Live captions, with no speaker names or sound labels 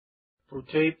For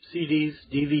tape, CDs,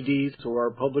 DVDs, or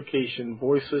our publication,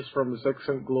 Voices from His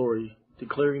Excellent Glory,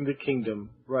 Declaring the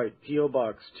Kingdom, write P.O.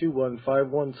 Box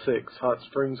 21516, Hot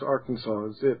Springs,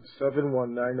 Arkansas, zip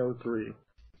 71903.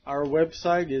 Our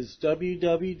website is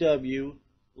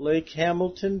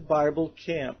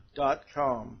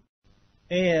www.lakehamiltonbiblecamp.com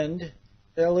and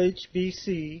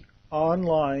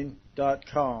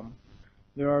lhbconline.com.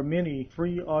 There are many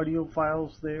free audio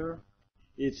files there.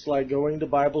 It's like going to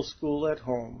Bible school at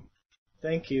home.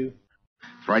 Thank you.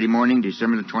 Friday morning,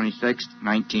 December the 26th,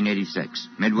 1986.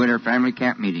 Midwinter Family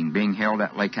Camp Meeting being held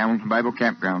at Lake Hamilton Bible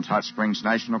Campgrounds, Hot Springs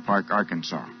National Park,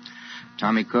 Arkansas.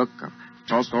 Tommy Cook of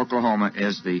Tulsa, Oklahoma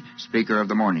is the speaker of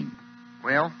the morning.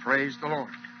 Well, praise the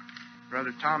Lord.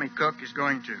 Brother Tommy Cook is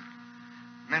going to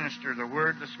minister the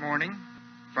word this morning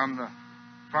from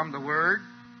the word.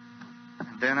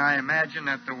 And then I imagine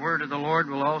that the word of the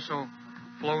Lord will also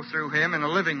flow through him in a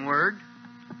living word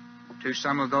to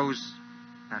some of those,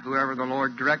 whoever the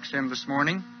Lord directs him this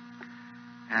morning.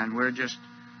 And we're just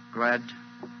glad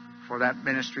for that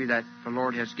ministry that the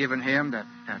Lord has given him that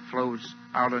flows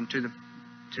out into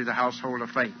the household of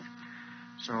faith.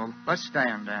 So let's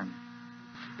stand and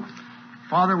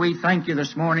Father, we thank you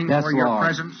this morning for your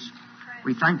presence.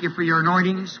 We thank you for your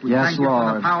anointings. We thank you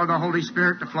for the power of the Holy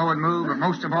Spirit to flow and move. But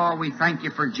most of all, we thank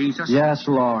you for Jesus. Yes,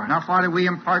 Lord. Now, Father, we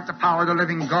impart the power of the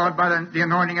living God by the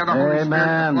anointing of the Holy Spirit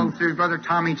to flow through Brother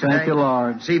Tommy today. Thank you,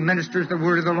 Lord. As he ministers the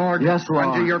word of the Lord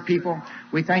unto your people.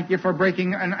 We thank you for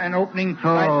breaking and opening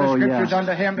the Scriptures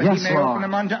unto him that he may open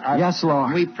them unto us. Yes,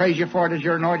 Lord. We praise you for it as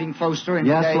your anointing flows through him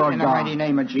today in the mighty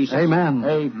name of Jesus. Amen.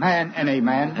 Amen and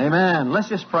amen. Amen. Let's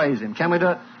just praise him. Can we do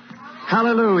it?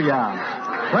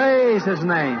 Hallelujah. Praise his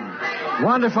name.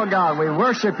 Wonderful God, we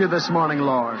worship you this morning,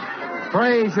 Lord.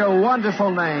 Praise your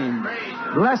wonderful name.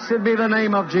 Blessed be the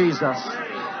name of Jesus.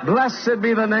 Blessed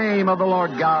be the name of the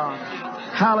Lord God.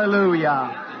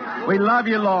 Hallelujah. We love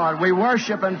you, Lord. We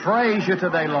worship and praise you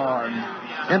today, Lord.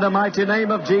 In the mighty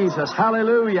name of Jesus.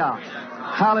 Hallelujah.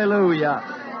 Hallelujah.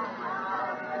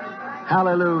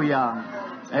 Hallelujah.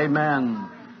 Amen.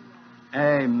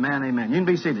 Amen. Amen. You can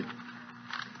be seated.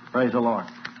 Praise the Lord.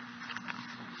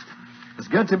 It's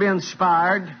good to be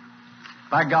inspired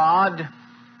by God,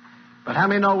 but how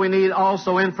many know we need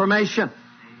also information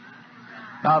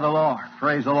by the Lord?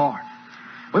 Praise the Lord.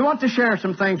 We want to share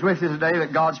some things with you today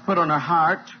that God's put on our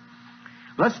heart.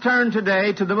 Let's turn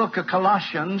today to the book of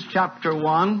Colossians, chapter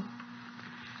 1.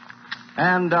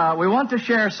 And we want to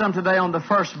share some today on the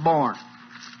firstborn.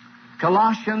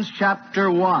 Colossians,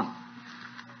 chapter 1.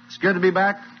 It's good to be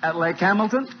back at Lake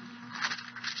Hamilton.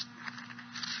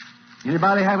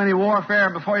 Anybody have any warfare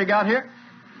before you got here?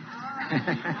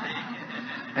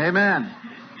 Amen.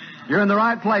 You're in the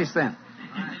right place then.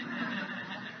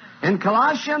 In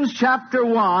Colossians chapter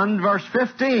 1, verse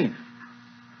 15,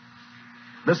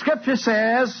 the Scripture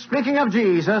says, speaking of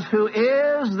Jesus, who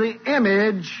is the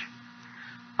image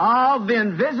of the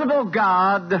invisible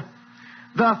God,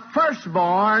 the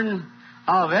firstborn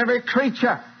of every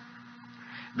creature.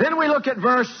 Then we look at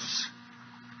verse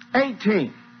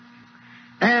 18.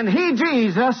 And he,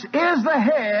 Jesus, is the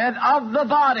head of the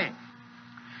body,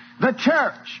 the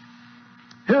church,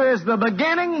 who is the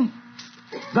beginning,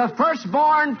 the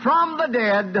firstborn from the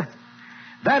dead,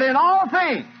 that in all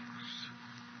things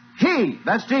he,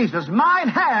 that's Jesus, might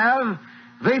have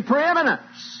the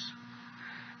preeminence.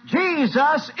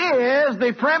 Jesus is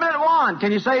the preeminent one.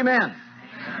 Can you say amen?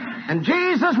 Amen. And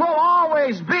Jesus will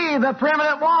always be the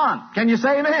preeminent one. Can you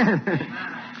say amen? Amen.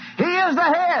 He is the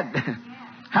head.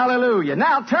 Hallelujah.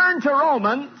 Now turn to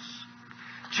Romans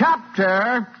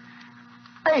chapter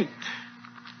 8.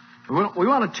 We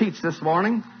want to teach this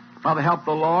morning by the help of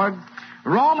the Lord.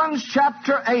 Romans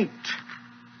chapter 8,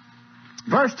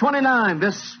 verse 29.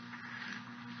 This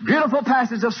beautiful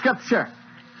passage of Scripture.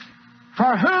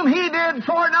 For whom he did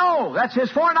foreknow, that's his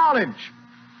foreknowledge,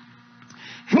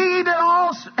 he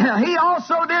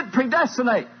also did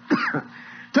predestinate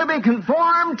to be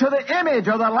conformed to the image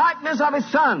or the likeness of his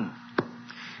Son,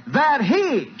 that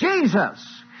he,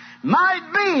 Jesus,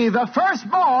 might be the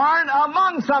firstborn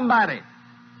among somebody.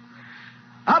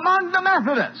 Among the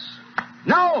Methodists?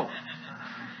 No.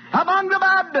 Among the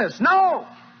Baptists? No.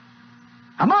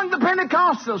 Among the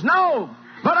Pentecostals? No.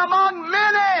 But among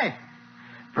many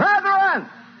brethren.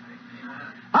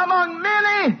 Among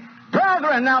many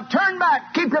brethren. Now turn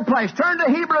back. Keep your place. Turn to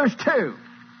Hebrews 2.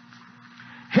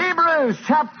 Hebrews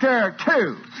chapter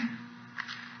 2.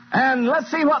 And let's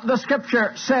see what the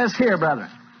Scripture says here, brethren,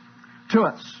 to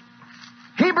us.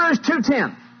 Hebrews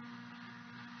 2:10.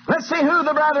 Let's see who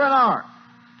the brethren are.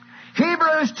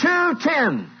 Hebrews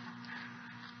 2:10.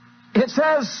 It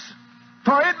says,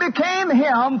 for it became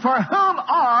him for whom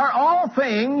are all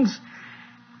things,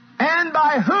 and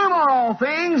by whom are all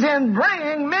things, in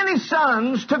bringing many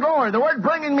sons to glory. The word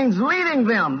bringing means leading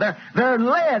them. They're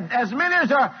led. As many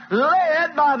as are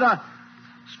led by the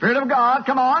Spirit of God,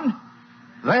 come on,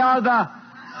 they are the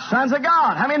sons of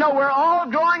God. How many know we're all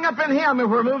growing up in Him if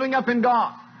we're moving up in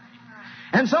God?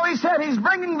 And so He said He's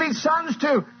bringing these sons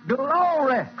to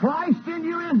glory. Christ in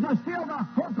you is still the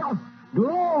hope of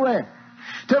glory.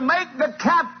 To make the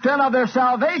captain of their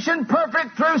salvation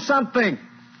perfect through something.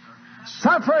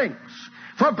 Sufferings.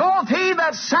 For both He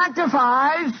that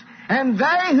sanctifies and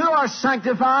they who are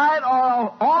sanctified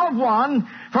are all of one,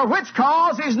 for which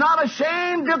cause He's not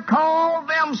ashamed to call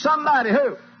them somebody.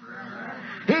 Who?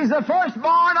 He's the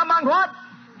firstborn among what?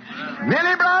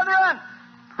 Many brethren.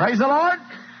 Praise the Lord.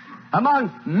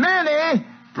 Among many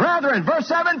brethren. Verse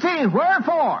 17,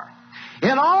 wherefore,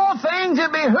 in all things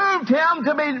it behooved Him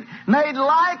to be made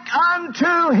like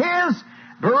unto His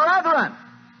brethren.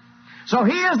 So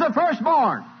He is the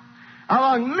firstborn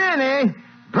among many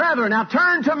brethren. Now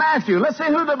turn to Matthew. Let's see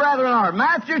who the brethren are.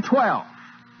 Matthew 12.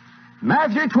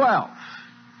 Matthew 12.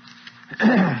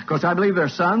 Of course, I believe they're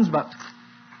sons, but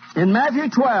in Matthew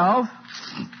 12,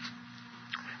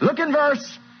 look in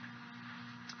verse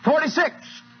 46.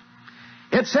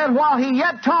 It said, while He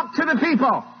yet talked to the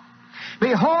people,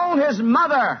 behold, His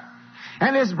mother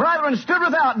and His brethren stood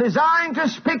without, desiring to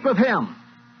speak with Him.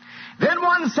 Then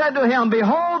one said to Him,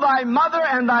 behold, thy mother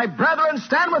and thy brethren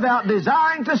stand without,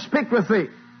 desiring to speak with thee.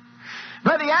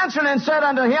 But He answered and said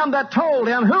unto him that told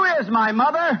him, who is my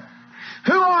mother?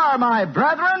 Who are my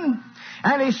brethren?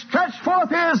 And He stretched forth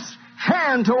His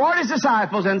hand toward His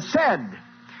disciples and said,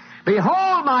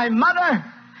 behold, my mother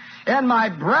and my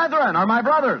brethren, or my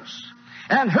brothers.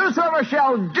 And whosoever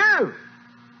shall do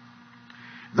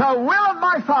the will of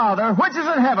my Father, which is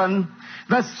in heaven,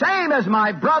 the same as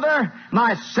my brother,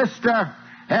 my sister,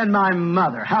 and my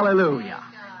mother. Hallelujah.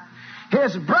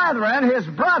 His brethren, His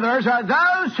brothers, are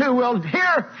those who will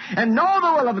hear and know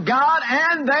the will of God,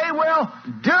 and they will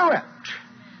do it.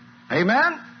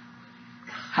 Amen?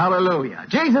 Hallelujah.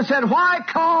 Jesus said, why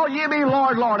call ye me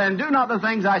Lord, Lord, and do not the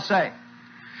things I say?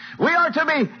 We are to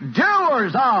be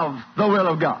doers of the will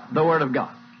of God, the Word of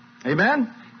God. Amen?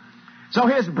 So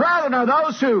His brethren are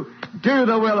those who do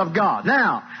the will of God.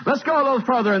 Now, let's go a little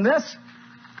further in this.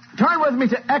 Turn with me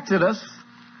to Exodus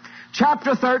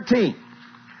chapter 13.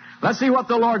 Let's see what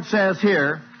the Lord says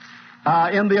here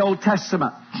in the Old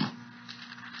Testament.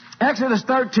 Exodus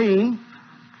 13.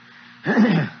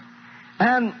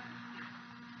 And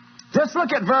just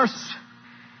look at verse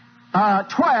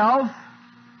 12.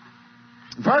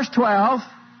 Verse 12.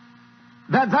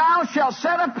 That thou shalt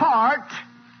set apart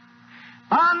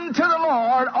unto the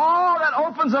Lord all that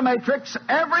opens a matrix,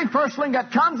 every firstling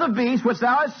that comes of beast which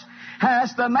thou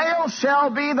hast, the male shall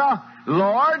be the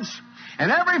Lord's. And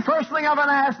every firstling of an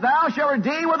ass thou shalt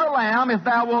redeem with a lamb. If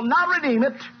thou wilt not redeem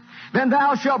it, then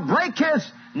thou shalt break his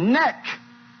neck.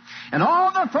 And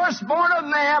all the firstborn of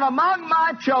man among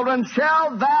my children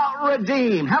shalt thou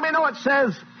redeem. How many know it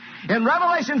says in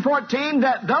Revelation 14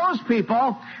 that those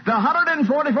people, the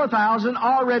 144,000,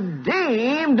 are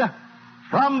redeemed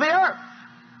from the earth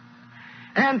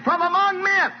and from among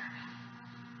men.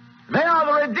 They are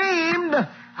the redeemed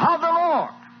of the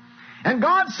Lord. And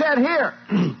God said here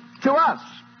to us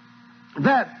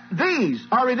that these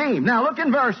are redeemed. Now look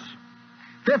in verse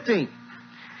 15.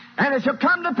 And it shall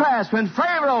come to pass when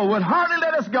Pharaoh would hardly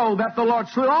let us go, that the Lord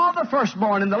slew all the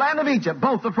firstborn in the land of Egypt,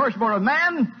 both the firstborn of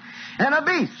man and of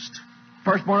beast.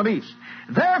 Firstborn of beast.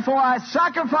 Therefore I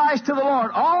sacrifice to the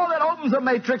Lord all that opens the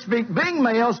matrix, being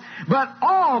males, but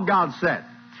all, God said,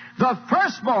 the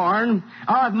firstborn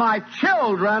of my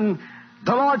children,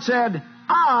 the Lord said,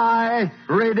 I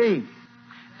redeem.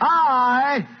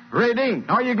 I redeem.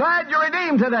 Are you glad you're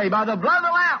redeemed today by the blood of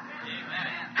the Lamb?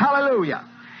 Amen. Hallelujah.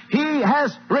 He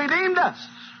has redeemed us.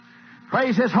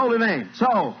 Praise His holy name.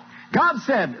 So, God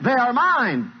said, they are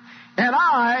mine, and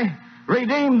I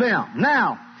redeem them.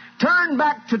 Now, turn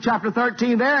back to chapter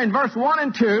 13 there in verse 1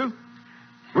 and 2.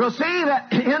 We'll see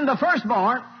that in the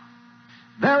firstborn,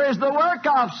 there is the work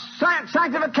of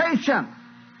sanctification.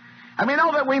 And we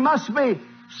know that we must be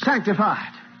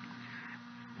sanctified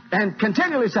and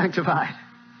continually sanctified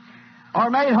or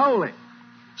made holy,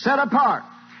 set apart.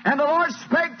 And the Lord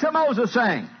spake to Moses,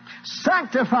 saying,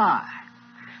 sanctify.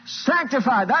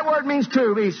 Sanctify. That word means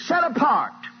to be set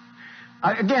apart.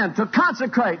 Again, to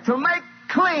consecrate, to make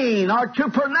clean, or to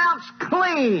pronounce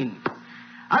clean.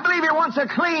 I believe He wants a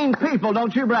clean people,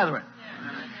 don't you, brethren?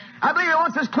 I believe He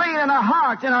wants us clean in our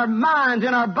hearts, in our minds,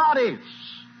 in our bodies.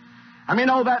 I mean,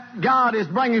 know that God is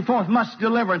bringing forth much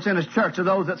deliverance in His church to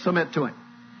those that submit to Him.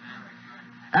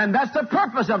 And that's the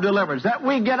purpose of deliverance, that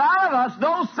we get out of us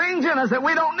those things in us that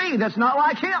we don't need, that's not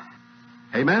like Him.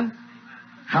 Amen?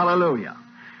 Hallelujah.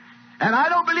 And I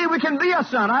don't believe we can be a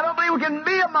son. I don't believe we can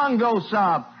be among those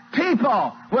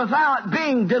people without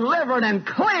being delivered and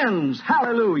cleansed,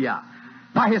 hallelujah,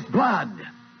 by His blood.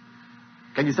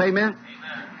 Can you say amen?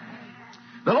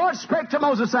 The Lord spake to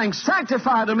Moses, saying,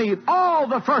 sanctify to me all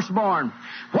the firstborn,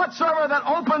 whatsoever that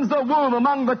opens the womb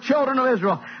among the children of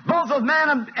Israel, both of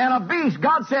man and of beast.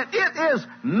 God said, it is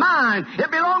mine. It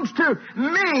belongs to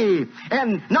me.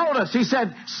 And notice, He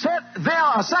said,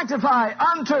 sanctify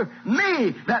unto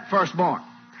me that firstborn.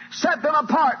 Set them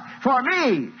apart for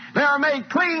me. They are made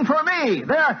clean for me.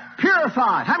 They are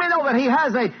purified. How many know that He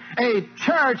has a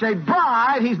church, a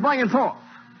bride He's bringing forth?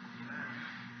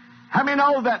 How many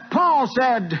know that Paul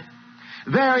said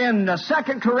there in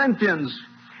 2 Corinthians,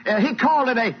 he called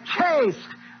it a chaste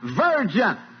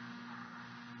virgin.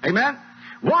 Amen?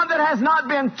 One that has not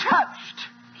been touched.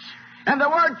 And the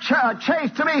word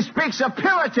chaste to me speaks of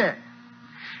purity.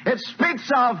 It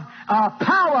speaks of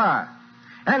power.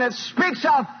 And it speaks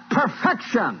of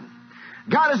perfection.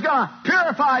 God is going to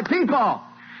purify people.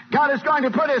 God is going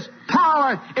to put His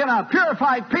power in a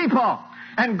purified people.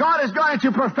 And God is going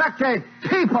to perfect a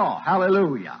people.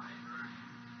 Hallelujah.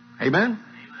 Amen?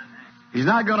 He's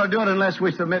not going to do it unless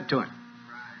we submit to Him.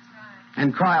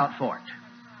 And cry out for it.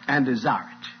 And desire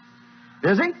it.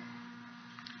 Is He?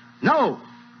 No.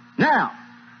 Now,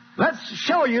 let's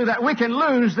show you that we can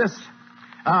lose this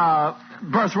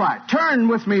birthright. Turn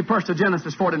with me first to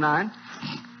Genesis 49.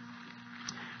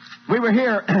 We were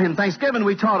here in Thanksgiving.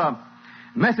 We taught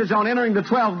a message on entering the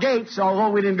 12 gates,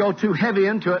 although we didn't go too heavy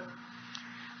into it.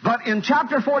 But in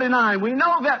chapter 49, we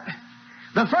know that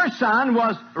the first son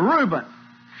was Reuben.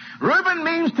 Reuben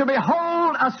means to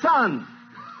behold a son.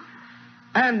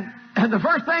 And the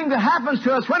first thing that happens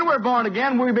to us when we're born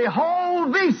again, we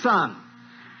behold the Son,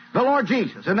 the Lord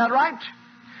Jesus. Isn't that right?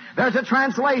 There's a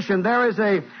translation. There is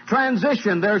a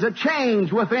transition. There's a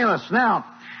change within us. Now,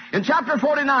 in chapter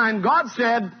 49, God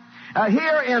said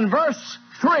here in verse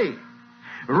 3,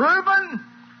 Reuben,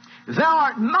 thou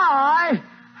art my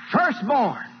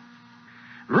firstborn.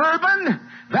 Reuben,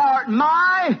 thou art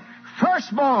my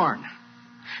firstborn.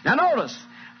 Now notice,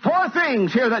 4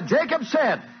 things here that Jacob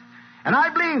said. And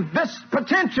I believe this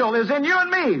potential is in you and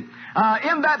me,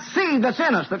 in that seed that's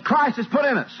in us, that Christ has put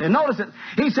in us. And notice it.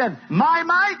 He said, my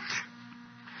might,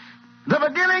 the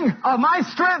beginning of my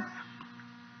strength,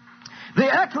 the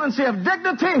excellency of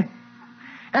dignity,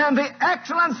 and the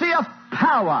excellency of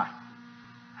power.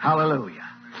 Hallelujah.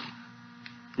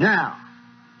 Now,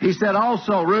 he said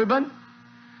also, Reuben,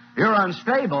 you're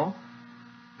unstable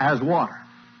as water.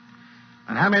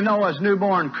 And how many know as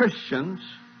newborn Christians,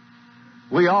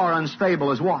 we are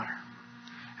unstable as water.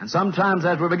 And sometimes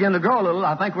as we begin to grow a little,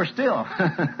 I think we're still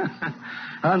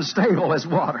unstable as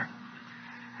water.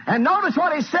 And notice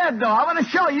what he said, though. I want to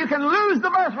show you can lose the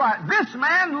birthright. This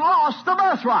man lost the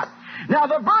birthright. Now,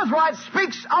 the birthright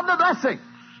speaks of the blessing.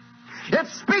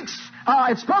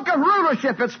 It spoke of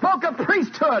rulership. It spoke of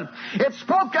priesthood. It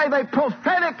spoke of a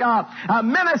prophetic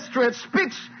ministry. It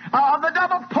speaks of the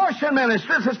double portion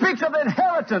ministry. It speaks of the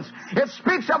inheritance. It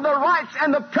speaks of the rights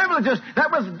and the privileges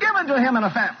that was given to him in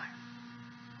a family.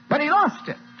 But he lost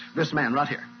it, this man right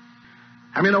here.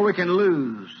 I mean, we can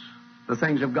lose the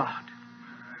things of God.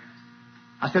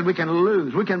 I said we can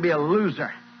lose. We can be a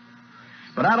loser.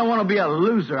 But I don't want to be a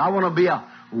loser. I want to be a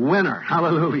winner.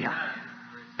 Hallelujah.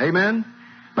 Amen.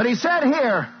 But he said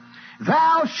here,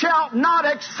 thou shalt not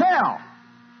excel.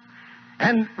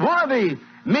 And one of the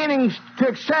meanings to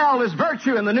excel is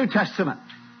virtue in the New Testament.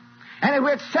 And if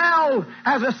we excel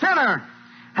as a sinner,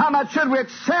 how much should we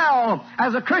excel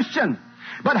as a Christian?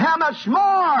 But how much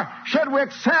more should we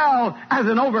excel as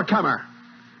an overcomer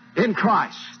in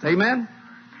Christ? Amen.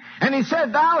 And he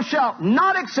said, thou shalt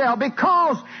not excel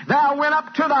because thou went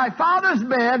up to thy father's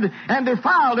bed and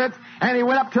defiled it, and he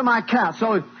went up to my couch.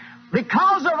 So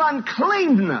because of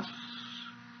uncleanness,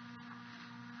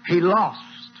 he lost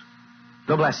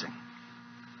the blessing.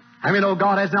 I mean,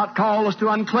 God has not called us to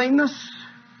uncleanness,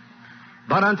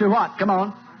 but unto what? Come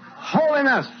on.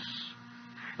 Holiness.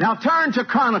 Now turn to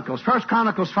Chronicles, 1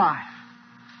 Chronicles 5.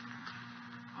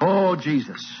 Oh,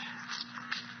 Jesus.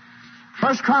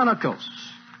 1 Chronicles,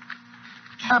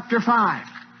 chapter 5.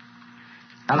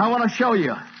 And I want to show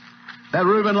you that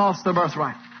Reuben lost the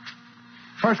birthright.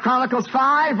 1 Chronicles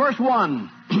 5, verse 1.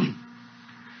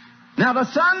 Now the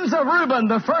sons of Reuben,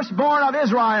 the firstborn of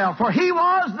Israel, for he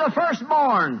was the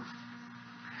firstborn.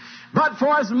 But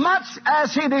for as much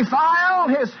as he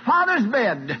defiled his father's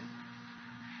bed,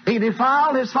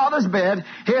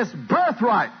 his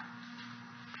birthright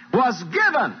was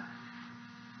given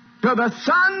to the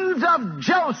sons of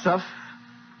Joseph,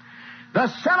 the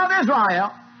son of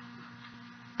Israel,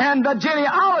 and the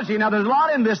genealogy. Now, there's a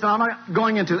lot in this that I'm not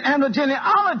going into. And the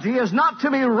genealogy is not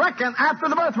to be reckoned after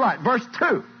the birthright. Verse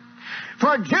 2.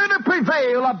 For Judah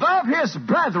prevailed above his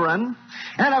brethren,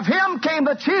 and of him came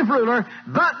the chief ruler,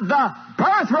 but the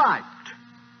birthright,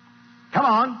 come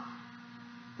on,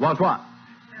 was what?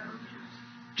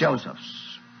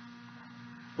 Joseph's.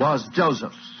 Was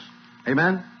Joseph's.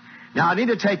 Amen? Now, I need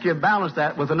to take you and balance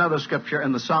that with another scripture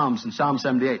in the Psalms, in Psalm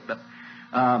 78, but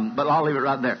I'll leave it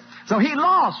right there. So he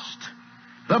lost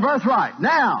the birthright.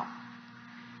 Now,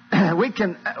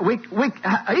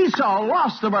 Esau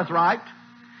lost the birthright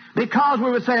because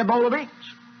we would say a bowl of beans.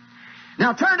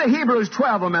 Now, turn to Hebrews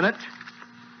 12 a minute.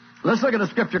 Let's look at the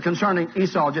scripture concerning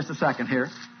Esau just a second here.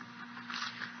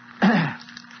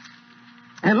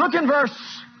 And look in verse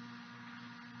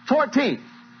 14.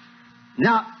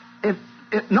 Now,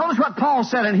 notice what Paul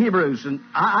said in Hebrews, and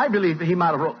I believe he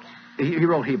might have wrote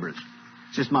Hebrews.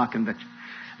 It's just my conviction.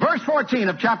 Verse 14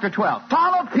 of chapter 12.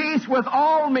 Follow peace with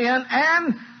all men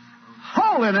and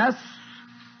holiness,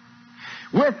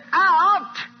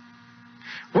 without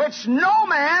which no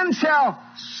man shall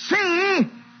see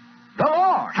the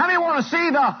Lord. How many want to see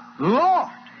the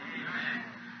Lord?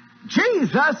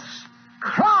 Jesus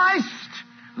Christ,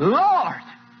 Lord.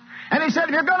 And he said,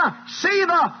 if you're going to see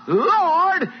the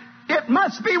Lord, it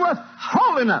must be with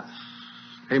holiness.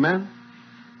 Amen?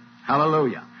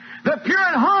 Hallelujah. The pure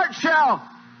in heart shall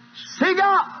see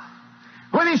God.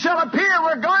 When he shall appear,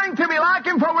 we're going to be like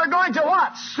him, for we're going to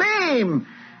what? See him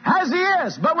as he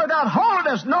is. But without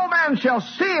holiness, no man shall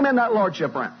see him in that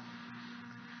lordship realm.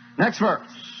 Next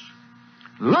verse.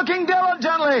 Looking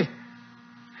diligently,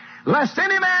 lest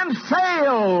any man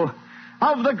fail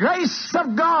of the grace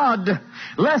of God,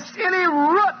 lest any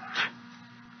root,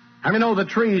 how many know the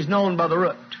tree is known by the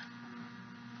root?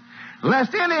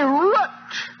 Lest any root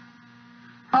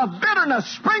of bitterness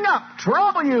spring up,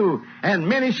 trouble you, and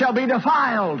many shall be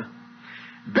defiled.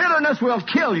 Bitterness will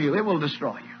kill you. It will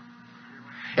destroy you.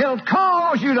 It'll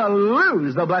cause you to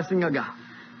lose the blessing of God.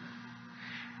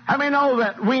 How many know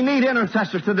that we need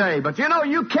intercessors today? But you know,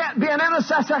 you can't be an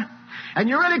intercessor, and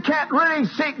you really can't really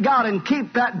seek God and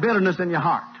keep that bitterness in your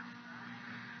heart,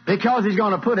 because he's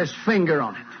going to put his finger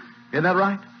on it. Isn't that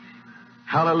right?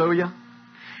 Hallelujah.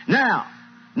 Now,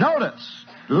 notice,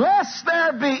 lest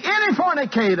there be any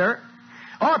fornicator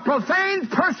or profane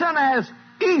person as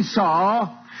Esau,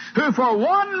 who for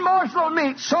one morsel of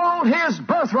meat sold his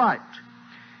birthright.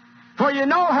 For you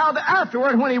know how that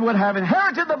afterward, when he would have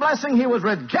inherited the blessing, he was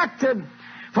rejected,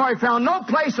 for he found no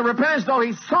place of repentance, though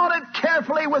he sought it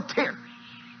carefully with tears.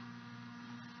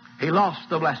 He lost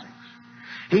the blessings.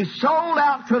 He sold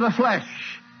out to the flesh.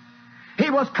 He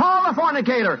was called a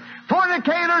fornicator.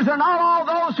 Fornicators are not all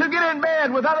those who get in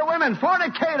bed with other women.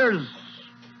 Fornicators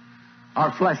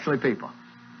are fleshly people.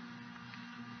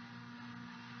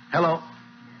 Hello?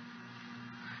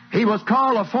 He was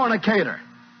called a fornicator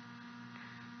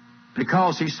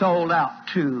because he sold out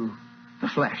to the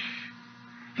flesh.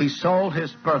 He sold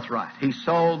his birthright. He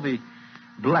sold the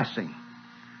blessing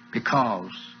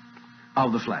because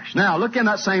of the flesh. Now, look in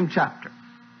that same chapter.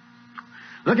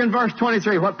 Look in verse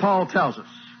 23, what Paul tells us.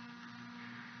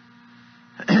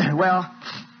 Well,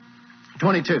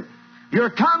 22. You're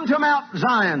come to Mount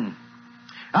Zion,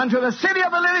 unto the city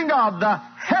of the living God, the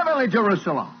heavenly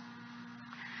Jerusalem,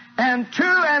 and to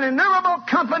an innumerable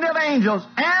company of angels,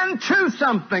 and to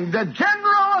something, the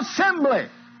general assembly.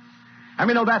 I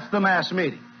mean, that's the mass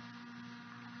meeting.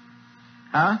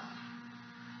 Huh?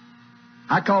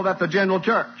 I call that the general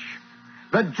church.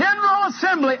 The general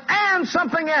assembly and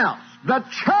something else. The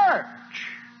church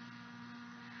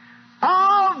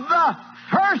of the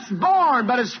firstborn,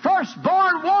 but it's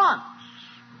firstborn once.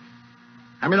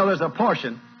 I mean, there's a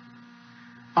portion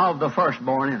of the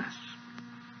firstborn in us.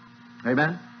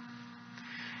 Amen?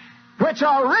 Which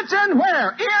are written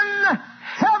where? In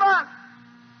heaven.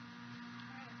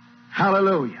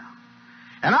 Hallelujah.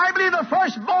 And I believe the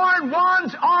firstborn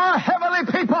ones are heavenly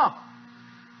people.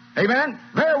 Amen?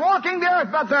 They're walking the earth,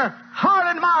 but their heart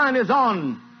and mind is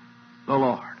on the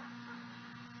Lord.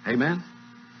 Amen?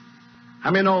 I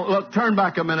mean, look, turn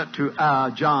back a minute to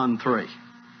John 3.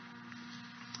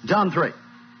 John 3.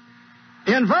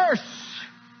 In verse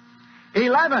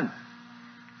 11,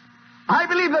 I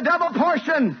believe the double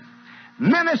portion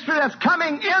ministry that's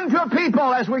coming into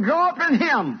people as we grow up in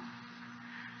Him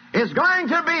is going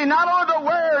to be not only the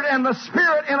Word and the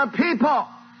Spirit in a people.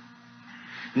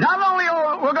 Not only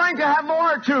are we going to have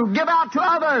more to give out to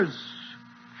others,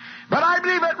 but I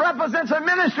believe it represents a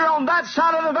ministry on that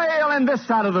side of the veil and this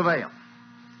side of the veil.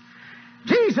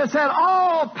 Jesus said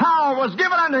all power was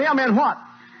given unto him in what?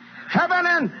 Heaven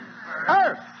and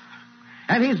earth.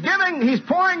 And he's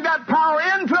pouring that power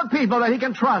into a people that he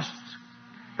can trust,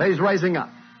 that he's raising up.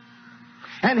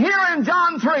 And here in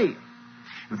John 3,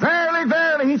 verily,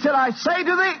 verily, he said, I say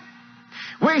to thee,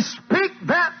 we speak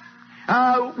that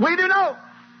we do know,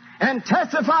 and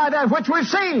testify that which we've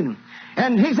seen.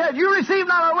 And he said, you receive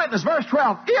not our witness. Verse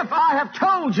 12, if I have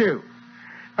told you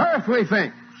earthly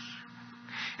things,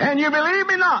 and you believe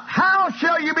me not, how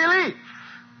shall you believe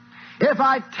if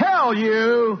I tell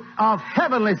you of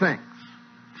heavenly things?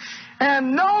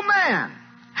 And no man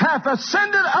hath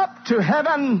ascended up to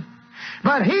heaven,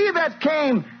 but he that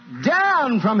came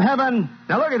down from heaven.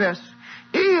 Now look at this.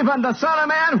 Even the Son of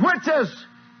Man which is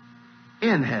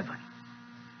in heaven.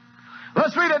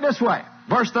 Let's read it this way.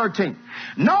 Verse 13.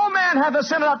 No man hath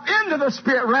ascended up into the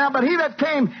spirit realm, but he that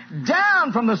came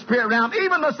down from the spirit realm,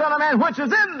 even the Son of Man which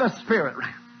is in the spirit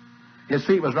realm. His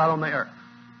feet was right on the earth.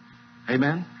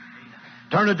 Amen.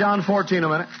 Turn to John 14 a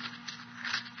minute.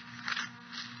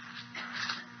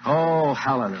 Oh,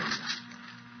 hallelujah.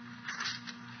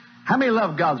 How many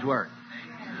love God's Word?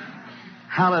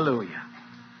 Hallelujah.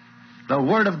 The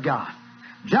Word of God.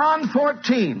 John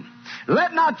 14.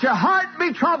 Let not your heart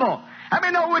be troubled. How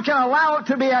many know we can allow it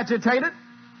to be agitated?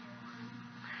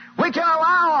 We can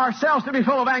allow ourselves to be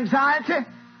full of anxiety.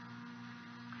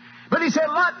 But he said,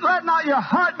 let not your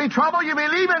heart be troubled. You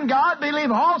believe in God,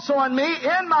 believe also in me.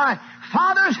 In my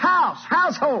Father's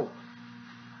household,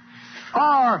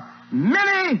 are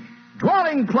many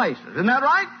dwelling places. Isn't that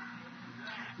right?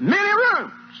 Many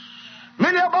rooms,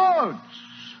 many abodes.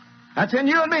 That's in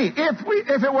you and me.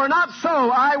 If it were not so,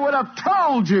 I would have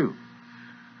told you.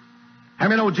 How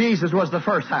many know Jesus was the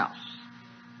first house?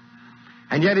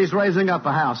 And yet he's raising up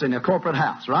a house in a corporate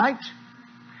house, right?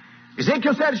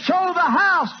 Ezekiel said, show the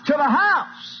house to the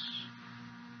house.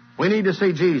 We need to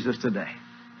see Jesus today.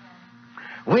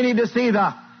 We need to see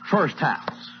the first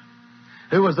house,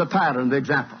 who was the pattern, the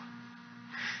example.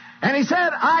 And he said,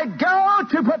 I go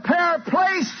to prepare a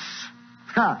place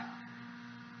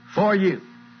for you.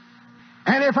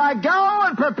 And if I go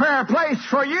and prepare a place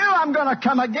for you, I'm going to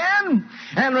come again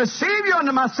and receive you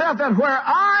unto myself, that where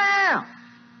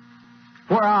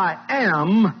I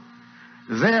am,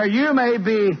 there you may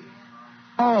be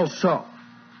also.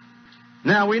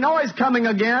 Now, we know he's coming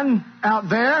again out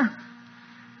there,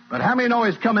 but how many know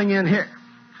he's coming in here?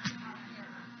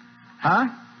 Huh?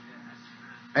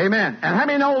 Amen. And how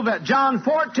many know that John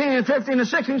 14 and 15 and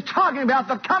 16 is talking about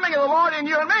the coming of the Lord in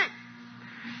you and me?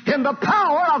 In the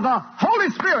power of the Holy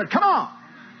Spirit. Come on.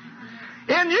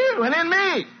 In you and in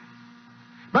me.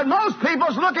 But most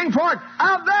people's looking for it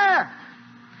out there.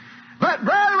 But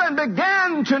brethren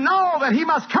began to know that he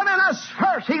must come in us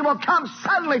first. He will come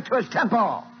suddenly to his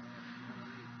temple.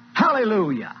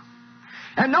 Hallelujah.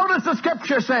 And notice the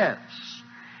scripture says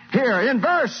here in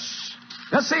verse,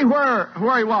 let's see where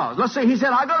he was. Let's see, he said,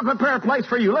 I'm going to prepare a place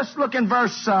for you. Let's look in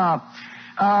verse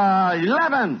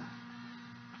 11.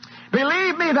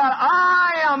 Believe me that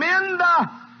I am in the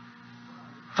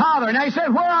Father. Now he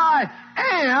said, where I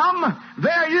am,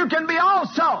 there you can be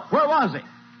also. Where was he?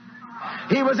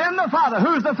 He was in the Father.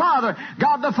 Who's the Father?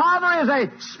 God the Father is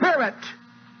a spirit.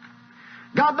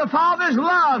 God the Father is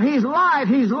love. He's light.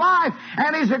 He's life.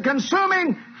 And he's a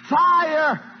consuming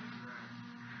fire.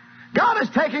 God is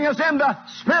taking us in the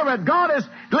Spirit. God is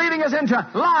leading us into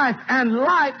life and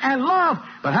light and love.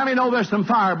 But how many know there's some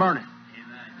fire burning?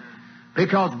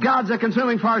 Because God's a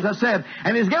consuming fire, as I said.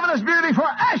 And he's given us beauty for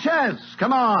ashes.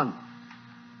 Come on.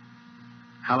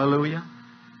 Hallelujah.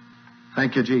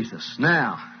 Thank you, Jesus.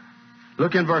 Now,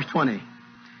 look in verse 20.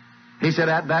 He said,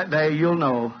 at that day you'll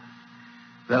know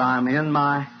that I'm in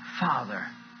my Father,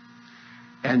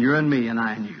 and you're in me, and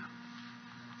I in you.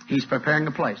 He's preparing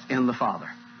a place in the Father.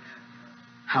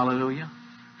 Hallelujah.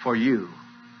 For you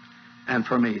and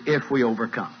for me, if we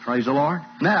overcome. Praise the Lord.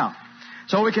 Now,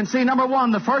 so we can see, number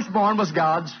one, the firstborn was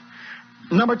God's.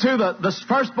 Number two, the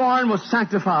firstborn was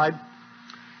sanctified.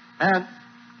 And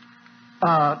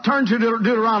turn to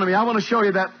Deuteronomy. I want to show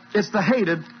you that it's the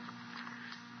hated.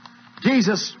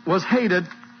 Jesus was hated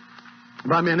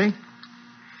by many.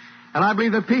 And I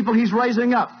believe the people he's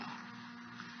raising up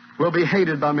will be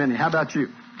hated by many. How about you?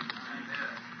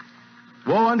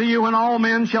 Woe unto you when all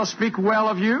men shall speak well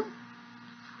of you.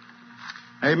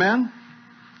 Amen.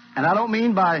 And I don't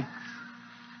mean by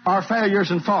our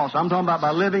failures and faults. I'm talking about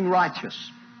by living righteous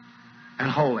and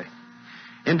holy.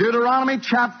 In Deuteronomy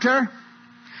chapter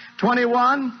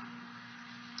 21,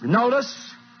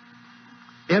 notice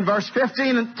in verse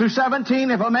 15 through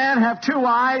 17, if a man have two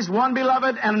wives, one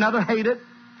beloved and another hated,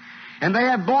 and they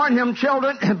have borne him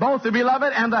children, both the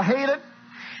beloved and the hated,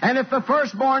 And if the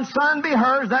firstborn son be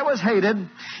hers that was hated,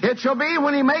 it shall be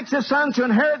when he makes his son to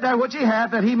inherit that which he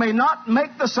hath, that he may not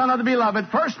make the son of the beloved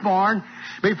firstborn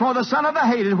before the son of the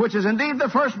hated, which is indeed the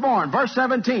firstborn. Verse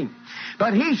 17.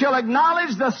 But he shall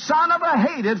acknowledge the son of the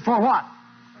hated for what?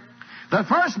 The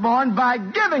firstborn, by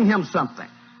giving him something.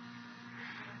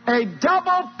 A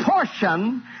double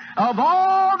portion of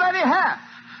all that he hath.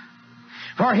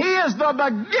 For he is the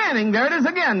beginning, there it is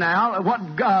again now, what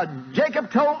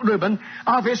Jacob told Reuben,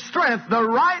 of his strength. The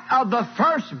right of the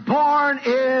firstborn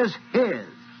is his.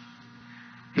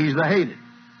 He's the hated.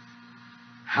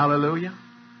 Hallelujah.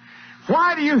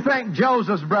 Why do you think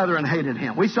Joseph's brethren hated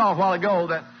him? We saw a while ago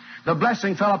that the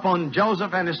blessing fell upon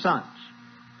Joseph and his sons.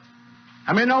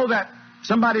 I mean, know that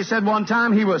somebody said one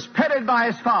time he was petted by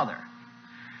his father.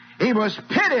 He was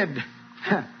pitied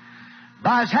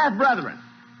by his half-brethren.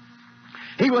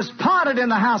 He was potted in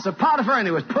the house of Potiphar, and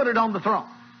he was put on the throne.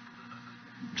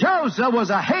 Joseph was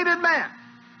a hated man.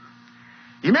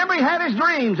 You remember he had his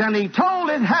dreams, and he told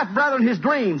his half-brethren his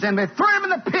dreams, and they threw him in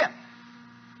the pit.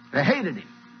 They hated him.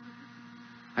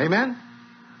 Amen?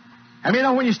 I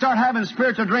mean, when you start having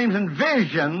spiritual dreams and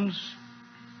visions,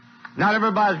 not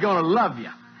everybody's going to love you.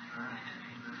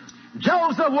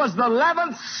 Joseph was the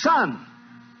 11th son.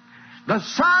 The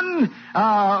son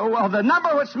of the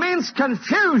number which means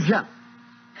confusion.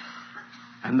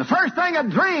 And the first thing a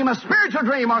dream, a spiritual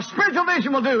dream or spiritual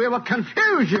vision will do, it will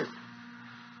confuse you.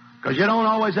 Because you don't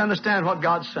always understand what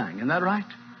God's saying. Isn't that right?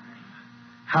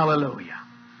 Hallelujah.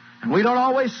 And we don't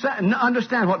always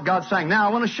understand what God's saying. Now,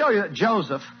 I want to show you that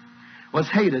Joseph was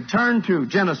hated. Turn to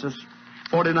Genesis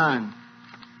 49.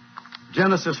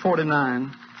 Genesis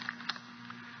 49.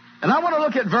 And I want to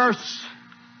look at verse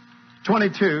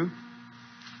 22.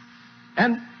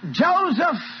 And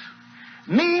Joseph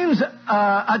means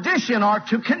addition or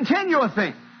to continue a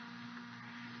thing.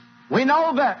 We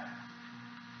know that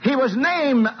he was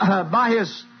named by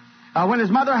his, when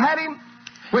his mother had him,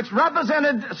 which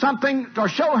represented something, or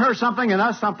showed her something and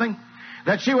us something,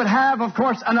 that she would have, of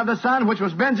course, another son, which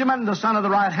was Benjamin, the son of the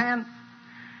right hand.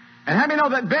 And have you know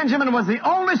that Benjamin was the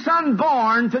only son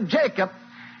born to Jacob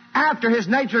after his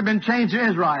nature had been changed to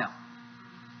Israel?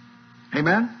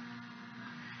 Amen?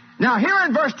 Now, here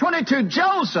in verse 22,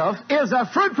 Joseph is a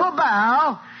fruitful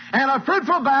bough, and a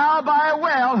fruitful bough by a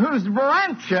well whose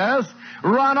branches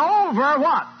run over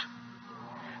what?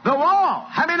 The wall.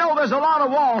 How many know there's a lot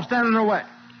of walls standing in the way?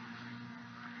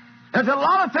 There's a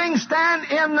lot of things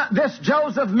stand in this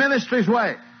Joseph ministry's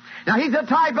way. Now, he's a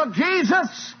type of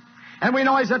Jesus, and we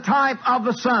know he's a type of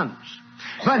the sons.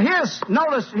 But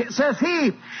notice, it says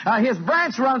his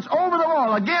branch runs over the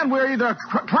wall. Again, we're either a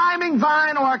climbing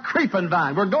vine or a creeping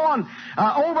vine. We're going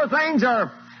over things,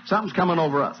 or something's coming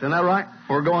over us. Isn't that right?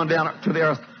 We're going down to the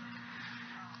earth.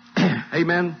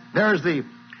 Amen. There is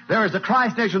the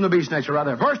Christ nature and the beast nature right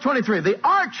there. Verse 23, the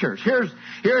archers,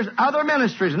 here's other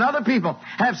ministries and other people,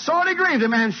 have sorely grieved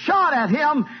him and shot at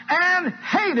him and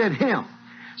hated him.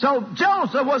 So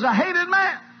Joseph was a hated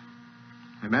man.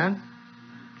 Amen.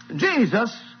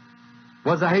 Jesus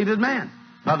was a hated man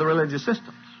by the religious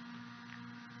systems.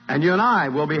 And you and I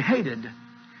will be hated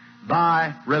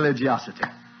by religiosity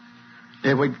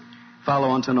if we follow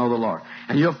on to know the Lord.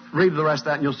 And you'll read the rest of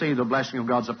that and you'll see the blessing of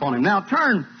God's upon him. Now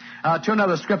turn to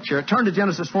another scripture. Turn to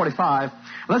Genesis 45.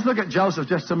 Let's look at Joseph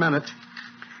just a minute.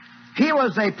 He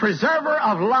was a preserver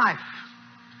of life.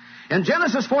 In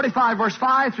Genesis 45, verse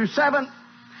 5 through 7,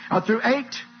 through 8,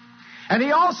 and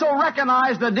he also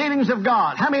recognized the dealings of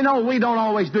God. How many know we don't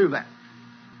always do that?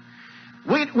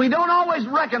 We don't always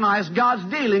recognize God's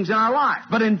dealings in our life.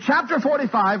 But in chapter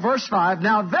 45, verse 5,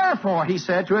 now therefore, he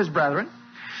said to his brethren,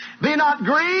 be not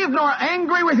grieved nor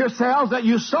angry with yourselves that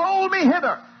you sold me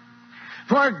hither.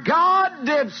 For God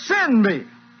did send me.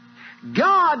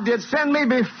 God did send me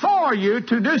before you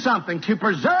to do something, to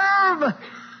preserve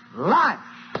life.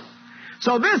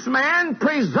 So this man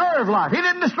preserved life. He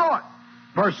didn't destroy it.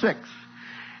 Verse 6.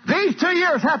 These 2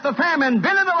 years hath the famine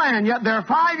been in the land, yet there are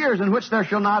 5 years in which there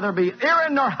shall neither be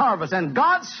earing nor harvest. And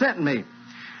God sent me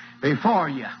before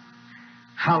you.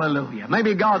 Hallelujah.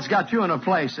 Maybe God's got you in a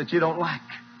place that you don't like.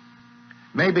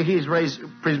 Maybe He's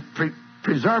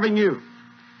preserving you,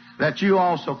 that you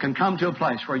also can come to a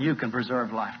place where you can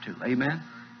preserve life too. Amen?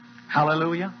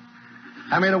 Hallelujah.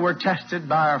 I mean, we're tested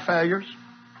by our failures.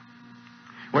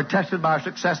 We're tested by our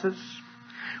successes.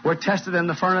 We're tested in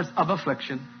the furnace of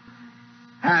affliction.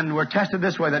 And we're tested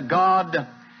this way, that God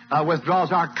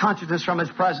withdraws our consciousness from His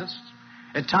presence.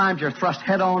 At times you're thrust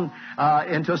head on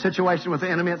into a situation with the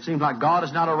enemy. It seems like God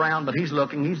is not around, but He's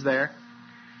looking. He's there.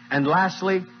 And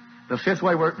lastly, the fifth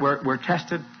way we're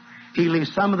tested, He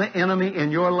leaves some of the enemy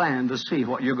in your land to see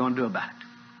what you're going to do about it.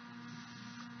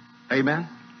 Amen?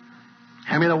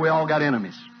 How many know we all got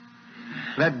enemies?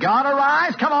 Let God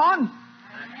arise. Come on.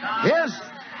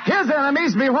 His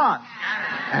enemies be what?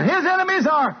 And His enemies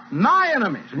are my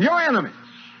enemies and your enemies.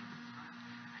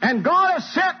 And God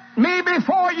has sent me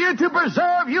before you to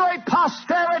preserve you a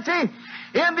posterity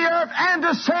in the earth and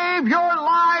to save your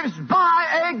lives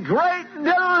by a great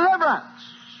deliverance.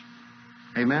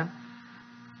 Amen.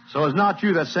 So it's not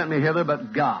you that sent me hither,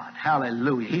 but God.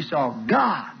 Hallelujah. He saw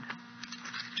God.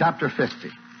 Chapter 50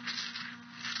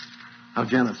 of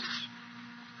Genesis.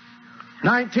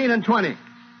 19 and 20.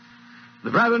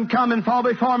 The brethren come and fall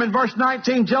before him. In verse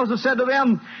 19, Joseph said to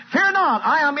them, fear not,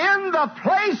 I am in the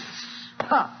place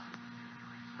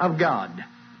of God.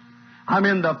 I'm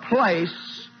in the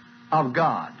place of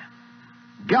God.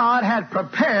 God had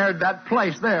prepared that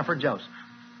place there for Joseph.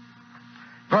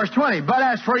 Verse 20, but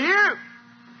as for you,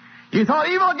 you thought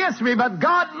evil against me, but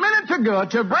God meant it to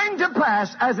good, to bring to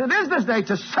pass, as it is this day,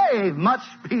 to save much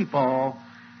people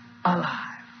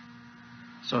alive.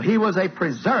 So He was a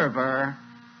preserver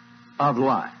of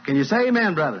life. Can you say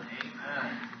amen, brother?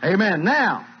 Amen. Amen.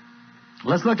 Now,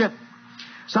 let's look at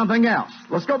something else.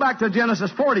 Let's go back to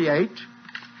Genesis 48,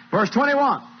 verse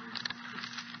 21.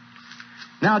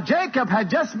 Now, Jacob had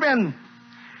just been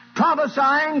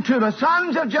prophesying to the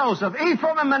sons of Joseph,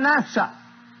 Ephraim and Manasseh.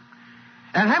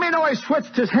 And how many know he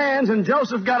switched his hands and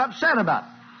Joseph got upset about it?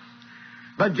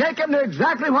 But Jacob knew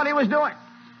exactly what he was doing.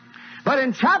 But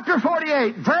in chapter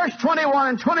 48, verse 21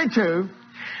 and 22,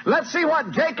 let's see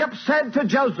what Jacob said to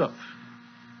Joseph.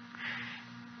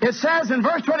 It says in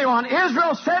verse 21,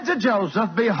 Israel said to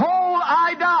Joseph, behold,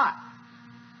 I die.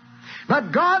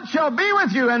 But God shall be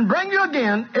with you and bring you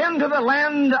again into the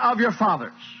land of your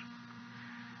fathers.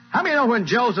 How many know when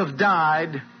Joseph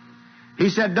died, he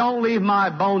said, don't leave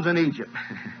my bones in Egypt.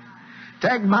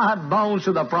 Take my bones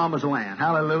to the promised land.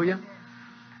 Hallelujah.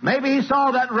 Maybe he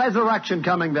saw that resurrection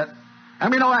coming that, I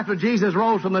mean, after Jesus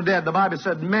rose from the dead, the Bible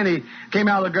said many came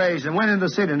out of the graves and went into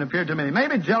the city and appeared to many.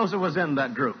 Maybe Joseph was in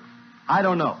that group. I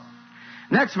don't know.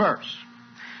 Next verse.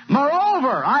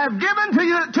 Moreover, I have given to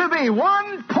you to thee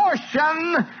one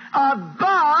portion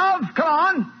above. Come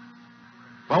on.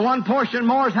 Well, one portion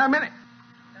more is how many?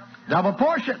 Double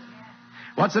portion.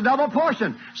 What's a double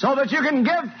portion? So that you can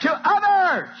give to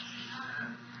others.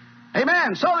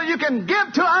 Amen. So that you can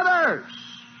give to others.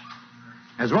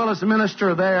 As well as the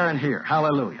minister there and here.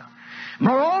 Hallelujah.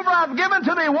 Moreover, I've given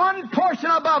to thee one portion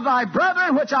above thy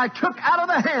brethren, which I took out of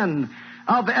the hand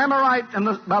of the Amorite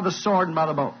and by the sword and by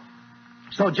the bow.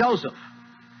 So Joseph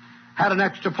had an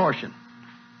extra portion.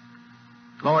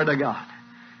 Glory to God.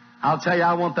 I'll tell you,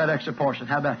 I want that extra portion.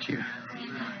 How about you?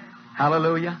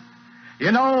 Hallelujah.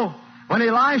 You know, when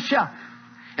Elisha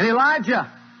and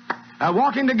Elijah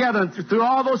walking together through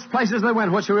all those places they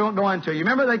went, which we won't go into. You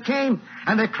remember they came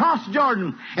and they crossed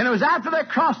Jordan, and it was after they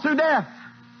crossed through death.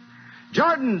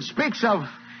 Jordan speaks of,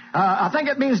 I think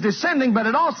it means descending, but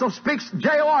it also speaks,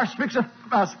 J-O-R speaks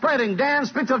of spreading. Dan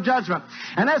speaks of judgment.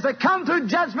 And as they come through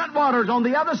judgment waters on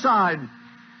the other side,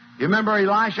 you remember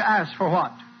Elisha asked for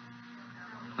what?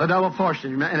 The double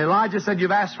portion. And Elijah said,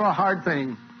 you've asked for a hard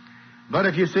thing, but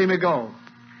if you see me go,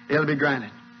 it'll be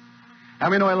granted. How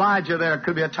many know Elijah there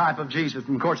could be a type of Jesus,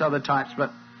 and of course other types,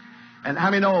 and how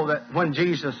many know that when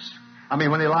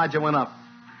Elijah went up,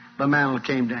 the mantle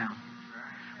came down.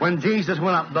 When Jesus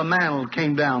went up, the mantle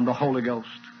came down, the Holy Ghost.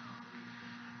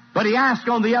 But he asked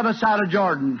on the other side of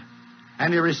Jordan,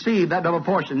 and he received that double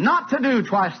portion. Not to do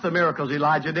twice the miracles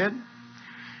Elijah did,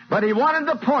 but he wanted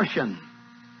the portion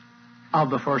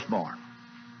of the firstborn.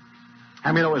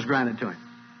 How many know it was granted to him?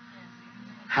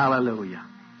 Hallelujah.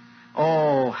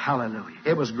 Oh, hallelujah.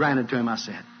 It was granted to him, I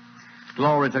said.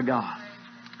 Glory to God.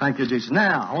 Thank you, Jesus.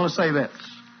 Now, I want to say this.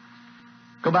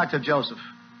 Go back to Joseph.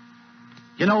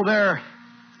 You know, there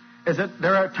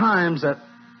are times that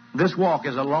this walk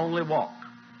is a lonely walk.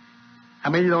 I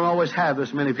mean, you don't always have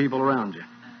this many people around you.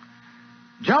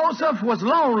 Joseph was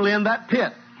lonely in that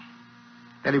pit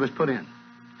that he was put in.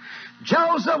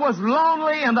 Joseph was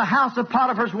lonely in the house of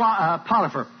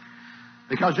Potiphar.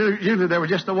 Because usually there was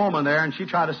just a woman there, and she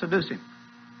tried to seduce him.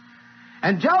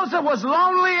 And Joseph was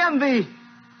lonely in the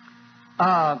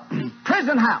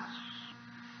prison house.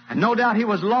 And no doubt he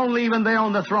was lonely even there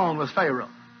on the throne with Pharaoh.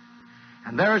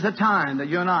 And there is a time that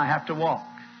you and I have to walk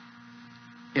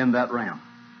in that realm.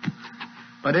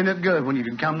 But isn't it good when you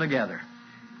can come together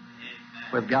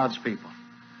with God's people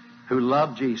who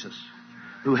love Jesus,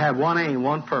 who have one aim,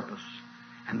 one purpose,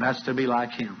 and that's to be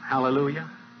like Him. Hallelujah.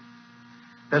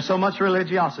 There's so much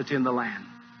religiosity in the land.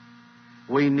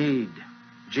 We need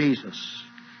Jesus,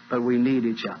 but we need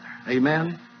each other.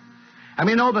 Amen? I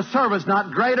mean, the servant's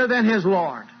not greater than his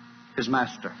Lord, his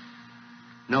master.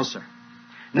 No, sir.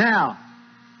 Now,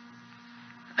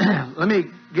 let me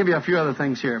give you a few other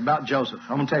things here about Joseph.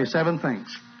 I'm going to tell you 7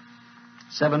 things.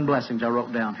 7 blessings I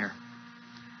wrote down here.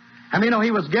 I mean,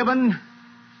 he was given,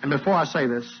 and before I say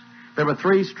this, there were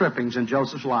 3 strippings in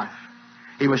Joseph's life.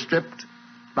 He was stripped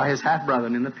by his half-brother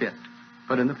in the pit,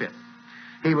 put in the pit.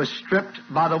 He was stripped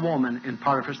by the woman in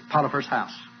Potiphar's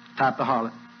house, type the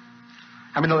harlot.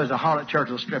 How many know there's a harlot church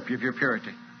that will strip you of your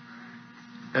purity?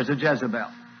 There's a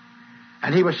Jezebel.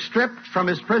 And he was stripped from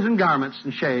his prison garments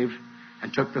and shaved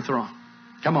and took the throne.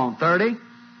 Come on, 30,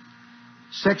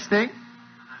 60,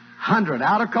 100.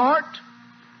 Outer court,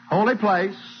 holy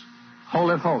place,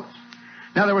 holy of holies.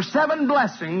 Now, there were 7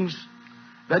 blessings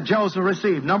that Joseph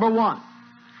received. Number 1,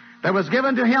 there was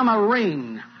given to him a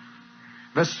ring,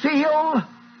 the seal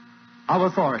of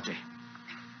authority.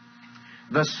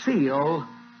 The seal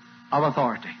of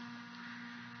authority.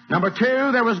 Number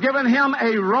 2, there was given him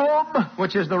a robe,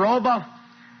 which is the robe of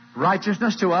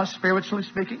righteousness to us, spiritually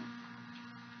speaking.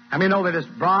 I mean, know that his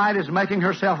bride is making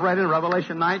herself ready in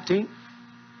Revelation 19.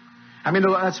 I mean,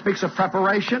 that speaks of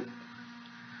preparation.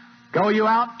 Go you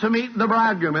out to meet the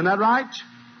bridegroom, isn't that right?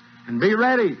 And be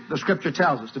ready, the Scripture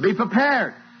tells us, to be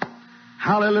prepared.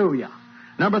 Hallelujah.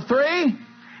 Number 3,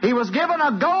 he was given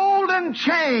a golden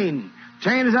chain.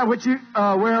 Chain is that which you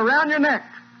wear around your neck.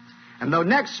 And the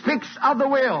neck speaks of the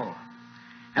will.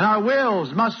 And our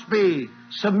wills must be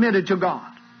submitted to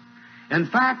God. In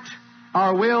fact,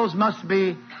 our wills must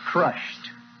be crushed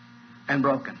and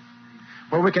broken.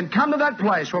 Where we can come to that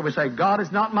place where we say, God,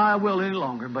 it's not my will any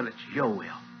longer, but it's your will.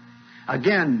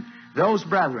 Again, those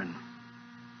brethren,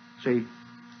 see,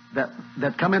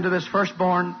 that come into this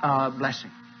firstborn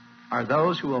blessing are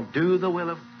those who will do the will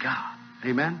of God.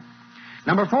 Amen?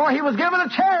 Number 4, he was given a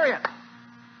chariot.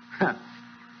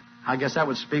 I guess that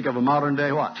would speak of a modern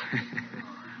day what?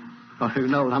 Well, who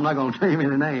knows? I'm not going to name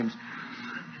any names.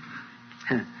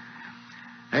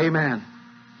 Amen.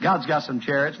 God's got some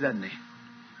chariots, doesn't he?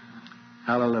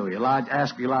 Hallelujah.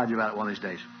 Ask Elijah about it one of these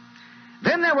days.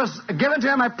 Then there was given to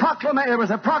him a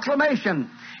proclamation.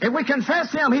 If we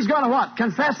confess him, he's going to what?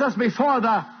 Confess us before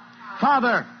the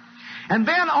Father. And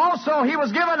then also he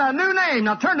was given a new name.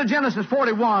 Now turn to Genesis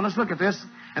 41. Let's look at this.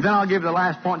 And then I'll give you the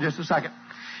last point in just a second.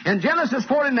 In Genesis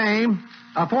 41,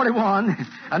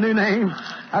 a new name.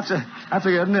 That's a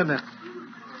good one, isn't it?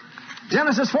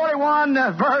 Genesis 41,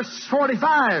 verse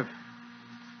 45.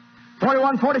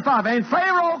 41:45. And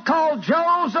Pharaoh called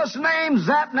Joseph's name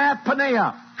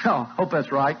Zapnath-Paneah. Oh, hope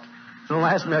that's right. Don't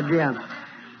ask me again.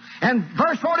 And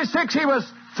verse 46, he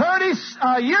was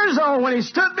 30 years old when he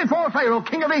stood before Pharaoh,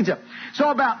 king of Egypt. So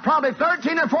about probably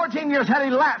 13 or 14 years had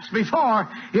elapsed before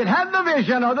he had the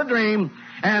vision or the dream.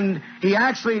 And he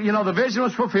actually, the vision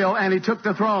was fulfilled and he took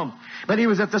the throne. But he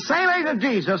was at the same age of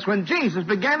Jesus when Jesus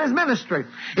began his ministry.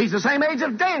 He's the same age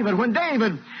of David when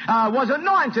David was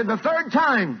anointed the 3rd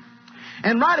time.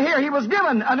 And right here he was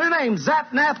given a new name,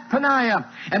 Zapnath-Paneah.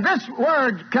 And this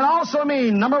word can also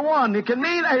mean, number 1, it can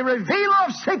mean a revealer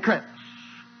of secrets.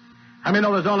 I mean,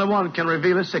 there's only one who can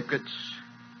reveal his secrets.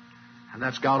 And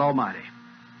that's God Almighty.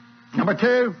 Number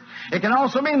 2, it can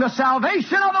also mean the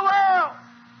salvation of the world.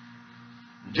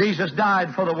 Jesus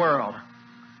died for the world.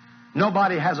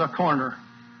 Nobody has a corner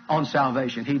on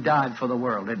salvation. He died for the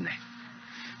world, didn't he?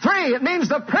 3, it means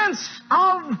the Prince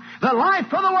of the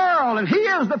life of the world, and he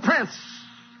is the Prince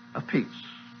of peace.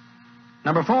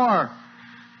 Number 4,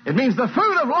 it means the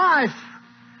food of life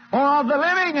or of the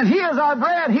living, and he is our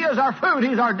bread, he is our food,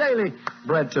 he's our daily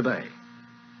bread today.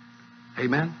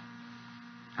 Amen?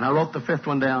 And I wrote the 5th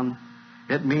one down.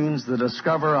 It means the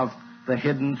discoverer of the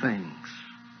hidden things.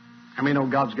 I mean,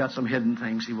 God's got some hidden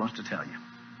things he wants to tell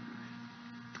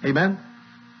you. Amen?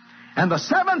 And the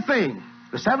 7th thing,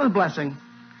 the 7th blessing,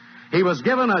 he was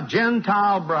given a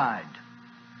Gentile bride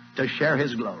to share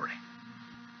his glory.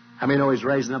 I mean, he's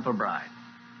raising up a bride.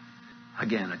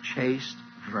 Again, a chaste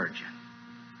virgin.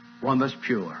 One that's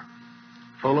pure,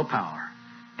 full of power,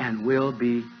 and will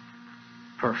be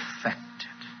perfected.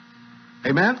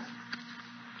 Amen?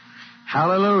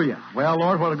 Hallelujah. Well,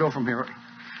 Lord, where to go from here?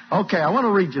 Okay, I want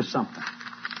to read you something.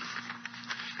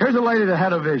 Here's a lady that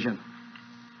had a vision.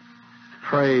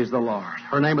 Praise the Lord.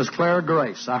 Her name is Clara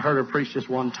Grace. I heard her preach this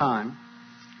one time.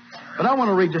 But I want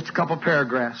to read just a couple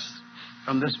paragraphs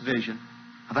from this vision.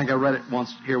 I think I read it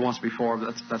once before,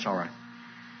 but that's all right.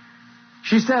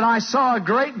 She said, I saw a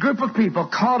great group of people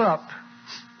caught up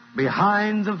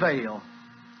behind the veil.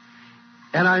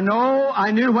 And I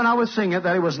knew when I was singing it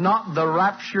that it was not the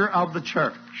rapture of the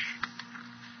church.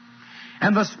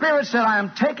 And the Spirit said, I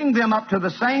am taking them up to the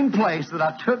same place that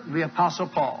I took the Apostle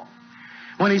Paul.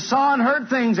 When he saw and heard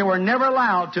things that were never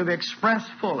allowed to be expressed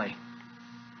fully.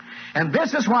 And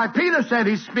this is why Peter said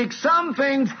he speaks some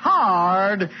things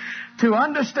hard to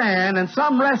understand, and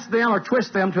some wrest them or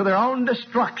twist them to their own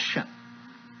destruction.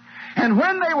 And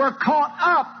when they were caught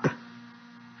up,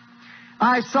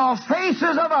 I saw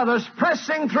faces of others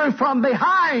pressing through from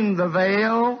behind the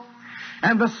veil.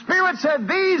 And the Spirit said,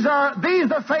 these are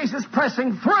the faces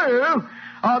pressing through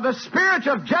are the spirits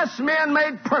of just men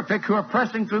made perfect who are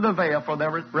pressing through the veil for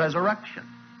their resurrection.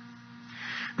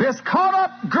 This caught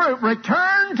up group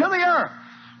returned to the earth.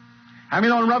 I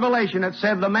mean, on Revelation it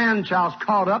said the man-child's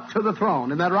caught up to the throne.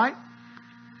 Isn't that right?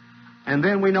 And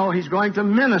then we know he's going to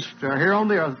minister here on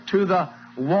the earth to the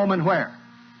woman where?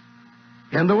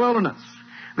 In the wilderness.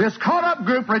 This caught-up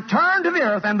group returned to the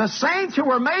earth, and the saints who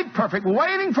were made perfect,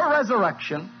 waiting for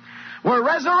resurrection, were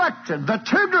resurrected. The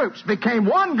two groups became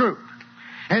one group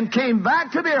and came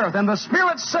back to the earth. And the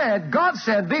Spirit said, God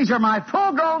said, these are my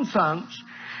full-grown sons.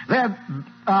 They have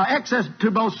access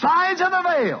to both sides of the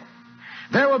veil.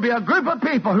 There will be a group of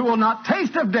people who will not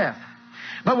taste of death,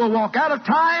 but will walk out of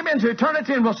time into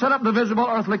eternity and will set up the visible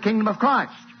earthly kingdom of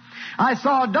Christ. I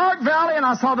saw a dark valley, and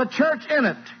I saw the church in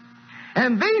it.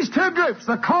 And these two groups,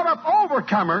 the caught-up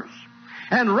overcomers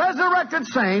and resurrected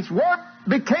saints,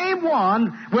 became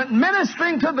one, went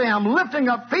ministering to them, lifting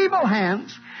up feeble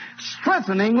hands,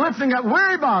 strengthening, lifting up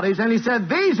weary bodies. And he said,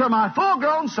 these are my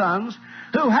full-grown sons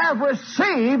who have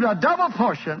received a double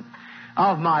portion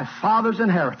of my Father's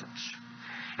inheritance.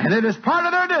 And it is part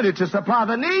of their duty to supply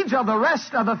the needs of the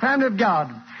rest of the family of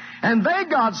God. And they,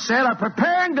 God said, are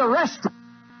preparing to rest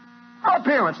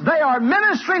appearance. They are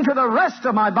ministering to the rest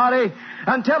of my body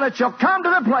until it shall come to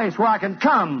the place where I can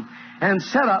come and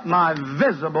set up my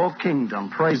visible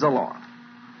kingdom. Praise the Lord.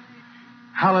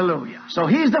 Hallelujah. So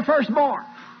he's the firstborn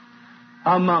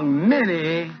among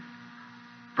many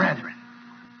brethren.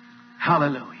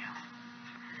 Hallelujah.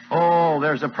 Oh,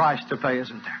 there's a price to pay,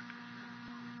 isn't there?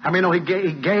 I mean, no, he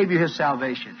gave you his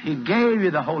salvation. He gave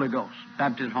you the Holy Ghost,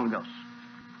 baptism of the Holy Ghost.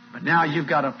 But now you've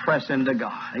got to press into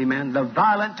God. Amen. The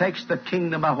violent takes the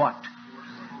kingdom by what?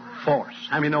 Force.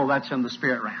 How many know that's in the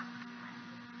spirit realm?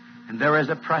 And there is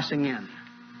a pressing in.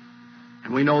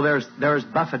 And we know there is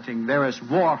buffeting. There is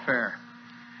warfare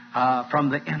from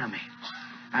the enemy.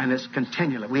 And it's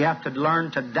continually. We have to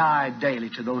learn to die daily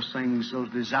to those things, those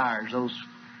desires, those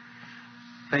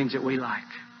things that we like.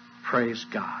 Praise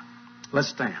God. Let's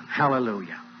stand.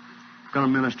 Hallelujah. I'm going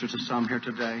to minister to some here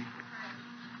today.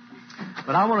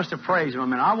 But I want us to praise Him a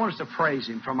minute. I want us to praise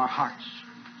Him from our hearts.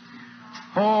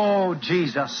 Oh,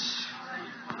 Jesus.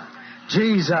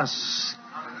 Jesus.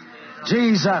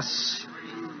 Jesus.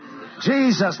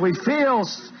 Jesus. We feel,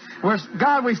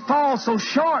 God, we fall so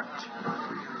short.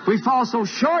 We fall so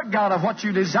short, God, of what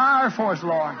you desire for us,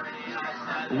 Lord.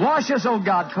 Wash us, oh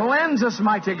God. Cleanse us,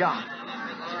 mighty God.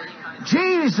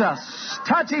 Jesus.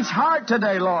 Touch each heart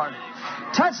today, Lord.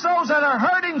 Touch those that are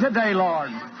hurting today,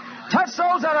 Lord. Touch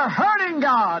those that are hurting,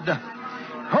 God.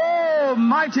 Oh,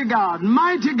 mighty God,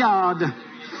 mighty God.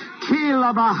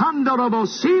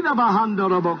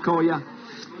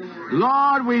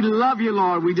 Lord, we love you,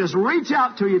 Lord. We just reach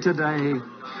out to you today.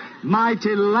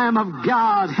 Mighty Lamb of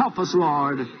God, help us,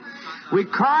 Lord. We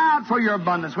cry out for your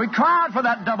abundance. We cry out for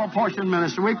that double portion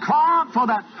ministry. We cry out for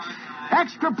that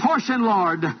extra portion,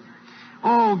 Lord.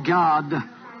 Oh, God.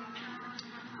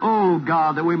 Oh,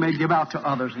 God, that we may give out to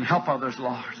others and help others,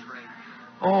 Lord.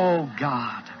 Oh,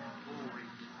 God.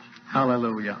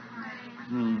 Hallelujah.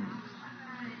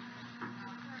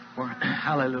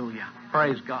 Hallelujah.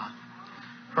 Praise God.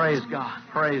 Praise God.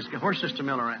 Praise God. Where's Sister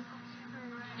Miller at?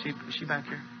 Is she back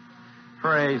here?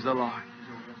 Praise the Lord.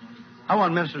 I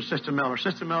want to minister to Sister Miller.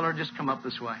 Sister Miller, just come up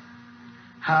this way.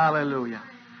 Hallelujah.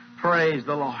 Praise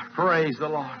the Lord. Praise the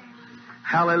Lord.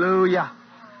 Hallelujah.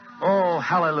 Oh,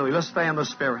 hallelujah. Let's stay in the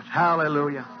Spirit.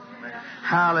 Hallelujah.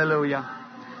 Hallelujah.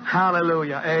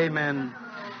 Hallelujah. Amen.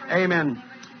 Amen.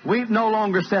 Weep no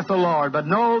longer, saith the Lord, but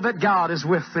know that God is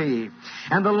with thee.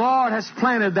 And the Lord has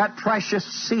planted that precious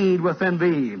seed within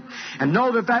thee. And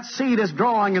know that that seed is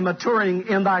growing and maturing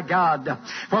in thy God.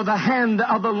 For the hand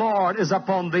of the Lord is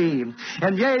upon thee.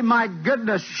 And yea, my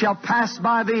goodness shall pass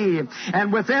by thee,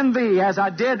 and within thee, as I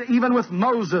did even with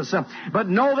Moses. But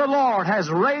know the Lord has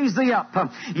raised thee up.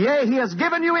 Yea, He has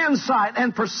given you insight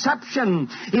and perception.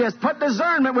 He has put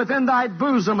discernment within thy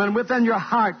bosom and within your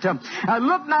heart.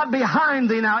 Look not behind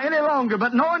thee now any longer,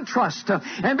 but know and trust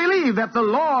and believe that the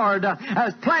Lord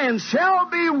plans shall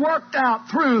be worked out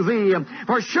through thee.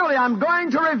 For surely I'm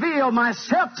going to reveal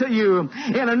myself to you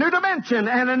in a new dimension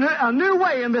and a new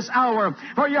way in this hour.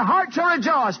 For your heart shall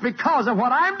rejoice because of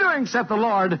what I'm doing, saith the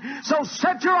Lord. So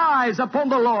set your eyes upon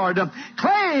the Lord.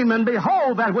 Claim and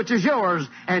behold that which is yours,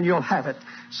 and you'll have it,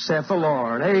 saith the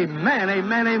Lord. Amen,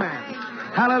 amen, amen.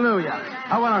 Hallelujah.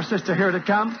 I want our sister here to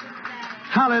come.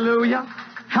 Hallelujah.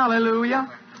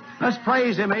 Hallelujah. Let's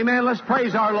praise Him. Amen. Let's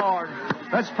praise our Lord.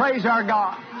 Let's praise our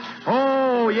God.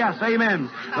 Oh, yes. Amen.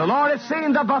 The Lord has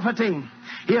seen the buffeting.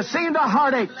 He has seen the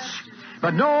heartaches.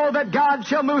 But know that God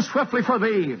shall move swiftly for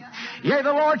thee. Yea,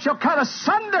 the Lord shall cut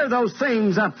asunder those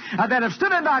things that have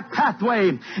stood in thy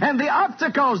pathway, and the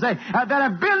obstacles that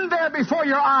have been there before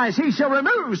your eyes He shall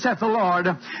remove, saith the Lord.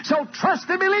 So trust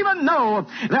and believe and know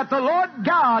that the Lord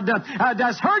God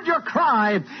has heard your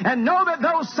cry, and know that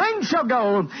those things shall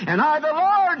go, and I, the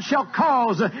Lord, shall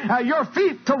cause your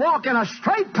feet to walk in a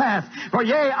straight path. For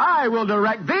yea, I will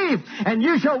direct thee, and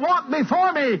you shall walk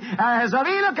before me as a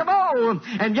lean Kabo,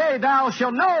 and yea, thou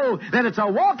shalt know that it's a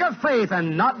walk of faith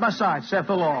and not by sight, saith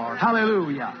the Lord.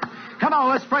 Hallelujah. Come on,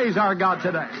 let's praise our God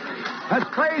today.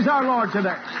 Let's praise our Lord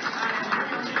today.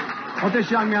 What this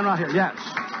young man right here? Yes.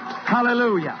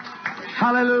 Hallelujah.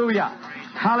 Hallelujah.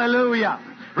 Hallelujah.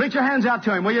 Reach your hands out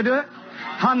to Him. Will you do it?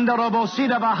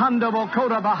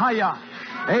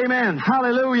 Amen.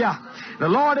 Hallelujah. The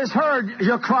Lord has heard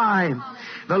your cry.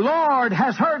 The Lord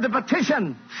has heard the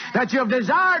petition that you have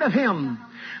desired of Him.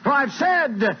 For I've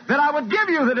said that I would give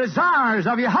you the desires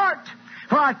of your heart.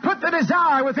 For I put the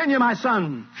desire within you, my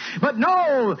son. But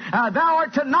know, thou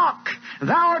art to knock,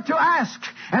 thou art to ask,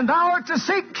 and thou art to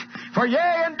seek. For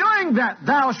yea, in doing that,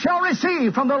 thou shalt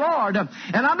receive from the Lord. And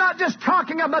I'm not just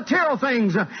talking of material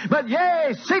things, but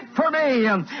yea, seek for me,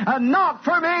 knock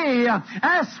for me,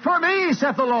 ask for me,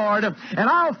 saith the Lord. And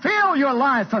I'll fill your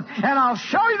life, and I'll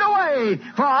show you the way.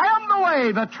 For I am the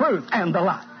way, the truth, and the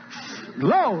life.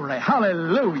 Glory.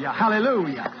 Hallelujah.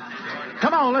 Hallelujah.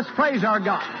 Come on, let's praise our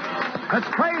God. Let's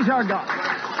praise our God.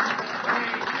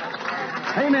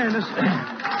 Amen. This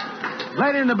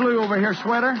lady in the blue over here,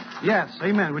 sweater. Yes,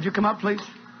 amen. Would you come up, please?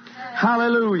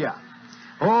 Hallelujah.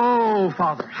 Oh,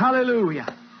 Father. Hallelujah.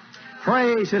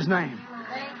 Praise His name.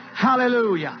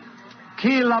 Hallelujah.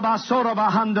 In the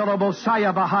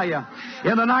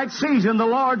night season, the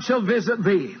Lord shall visit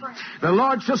thee. The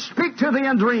Lord shall speak to thee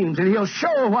in dreams, and He'll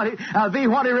show thee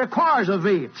what He requires of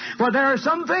thee. For there are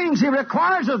some things He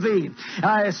requires of thee,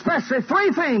 especially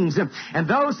 3 things, and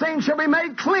those things shall be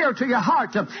made clear to your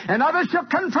heart, and others shall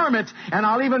confirm it, and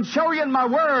I'll even show you in my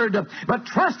word. But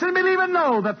trust and believe and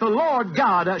know that the Lord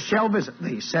God shall visit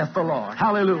thee, saith the Lord.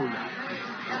 Hallelujah.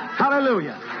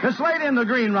 Hallelujah. This lady in the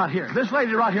green right here. This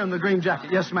lady right here in the green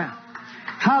jacket. Yes, ma'am.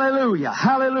 Hallelujah.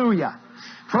 Hallelujah.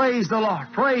 Praise the Lord.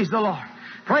 Praise the Lord.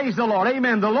 Praise the Lord.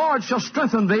 Amen. The Lord shall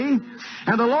strengthen thee,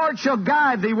 and the Lord shall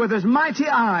guide thee with His mighty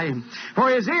eye. For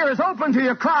His ear is open to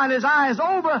your cry, and His eye is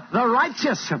over the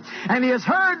righteous. And He has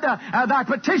heard thy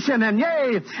petition. And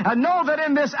yea, know that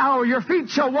in this hour your feet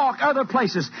shall walk other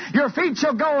places. Your feet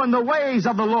shall go in the ways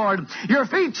of the Lord. Your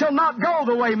feet shall not go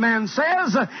the way man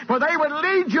says, for they would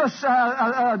lead you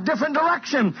a different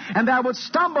direction, and thou would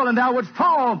stumble and thou would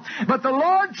fall. But the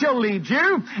Lord shall lead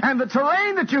you, and the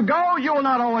terrain that you go, you will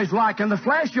not always like in the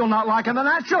flesh. You'll not like in the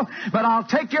natural, but I'll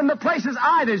take you in the places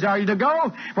I desire you to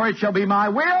go, for it shall be my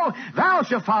will. Thou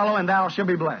shalt follow, and thou shalt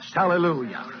be blessed.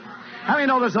 Hallelujah. How many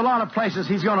know there's a lot of places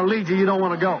He's going to lead you don't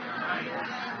want to go?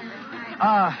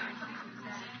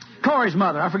 Corey's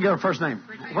mother, I forget her first name.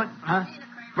 What? Huh?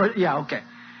 Yeah, okay.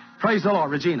 Praise the Lord,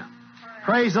 Regina.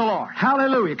 Praise the Lord.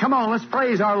 Hallelujah. Come on, let's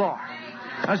praise our Lord.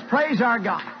 Let's praise our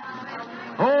God.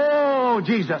 Oh,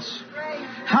 Jesus.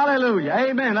 Hallelujah.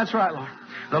 Amen. That's right, Lord.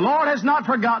 The Lord has not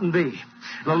forgotten thee.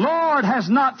 The Lord has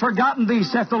not forgotten thee,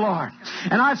 saith the Lord.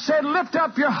 And I've said, lift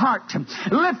up your heart,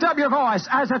 lift up your voice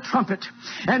as a trumpet,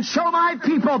 and show my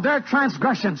people their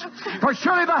transgressions. For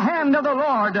surely the hand of the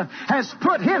Lord has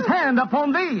put His hand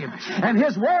upon thee, and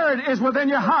His word is within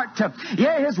your heart.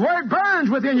 Yea, His word burns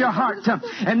within your heart.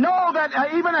 And know that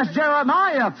even as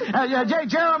Jeremiah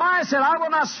said, I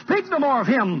will not speak no more of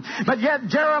him. But yet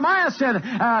Jeremiah said,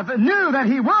 knew that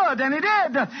he would, and he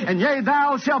did. And yea,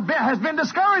 thou has been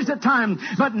discouraged at times.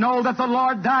 But know that the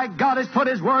Lord thy God has put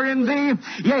His word in thee.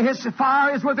 Yea, His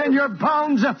fire is within your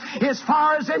bones. His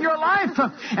fire is in your life.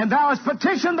 And thou hast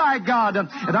petitioned thy God.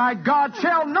 Thy God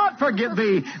shall not forget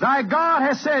thee. Thy God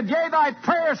has said, yea, thy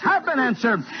prayers have been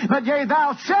answered. But yea,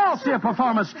 thou shalt see a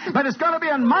performance. But it's going to be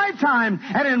in my time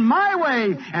and in my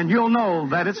way. And you'll know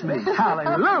that it's me.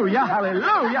 Hallelujah,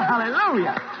 hallelujah,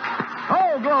 hallelujah.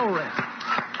 Oh, glory.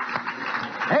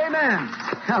 Amen.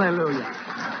 Hallelujah.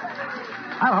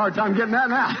 I have a hard time getting that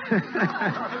now.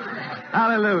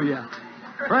 Hallelujah.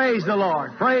 Praise the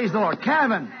Lord. Praise the Lord.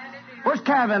 Kevin. Where's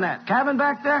Kevin at? Kevin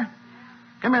back there?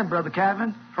 Come here, Brother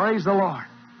Kevin. Praise the Lord.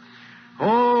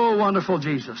 Oh, wonderful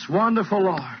Jesus. Wonderful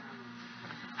Lord.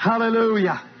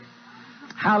 Hallelujah.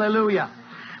 Hallelujah.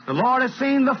 The Lord has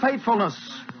seen the faithfulness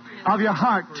of your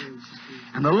heart.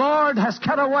 And the Lord has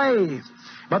cut away.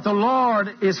 But the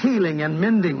Lord is healing and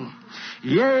mending.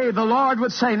 Yea, the Lord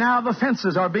would say, now the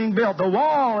fences are being built. The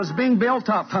wall is being built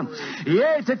up.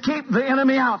 Yea, to keep the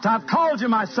enemy out. I've called you,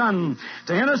 my son,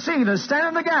 to intercede and stand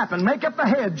in the gap and make up the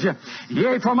hedge.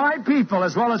 Yea, for my people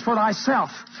as well as for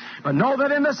thyself. But know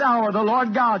that in this hour the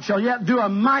Lord God shall yet do a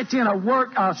mighty and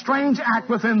a strange act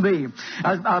within thee.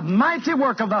 A mighty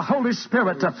work of the Holy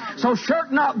Spirit. So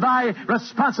shirk not thy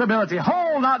responsibility.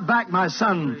 Hold not back, my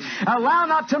son. Allow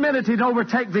not timidity to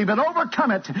overtake thee, but overcome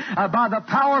it by the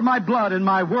power of my blood and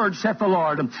my word, saith the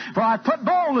Lord. For I put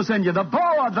boldness in you. The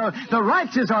bow of the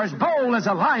righteous are as bold as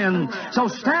a lion. So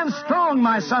stand strong,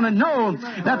 my son, and know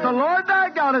that the Lord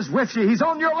thy God is with you. He's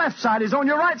on your left side. He's on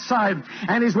your right side.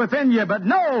 And He's within you. But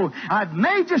know, I've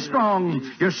made you strong.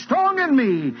 You're strong in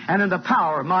me and in the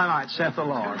power of my might, saith the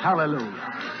Lord. Hallelujah.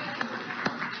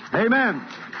 Amen.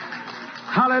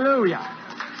 Hallelujah.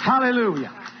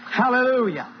 Hallelujah.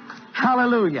 Hallelujah.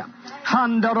 Hallelujah.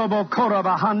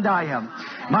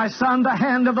 My son, the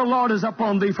hand of the Lord is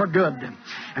upon thee for good.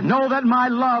 And know that my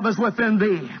love is within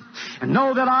thee. And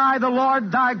know that I, the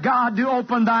Lord thy God, do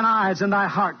open thine eyes and thy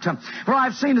heart. For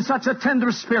I've seen such a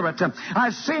tender spirit.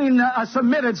 I've seen a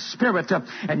submitted spirit.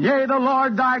 And yea, the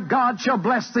Lord thy God shall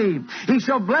bless thee. He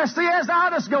shall bless thee as thou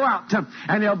dost go out.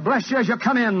 And He'll bless you as you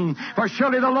come in. For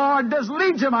surely the Lord does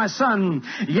lead you, my son.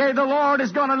 Yea, the Lord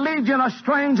is going to lead you in a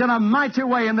strange and a mighty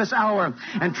way in this hour.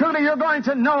 And truly you're going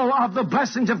to know of the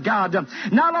blessings of God.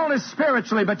 Not only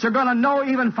spiritually, but you're going to know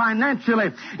even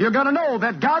financially. You're going to know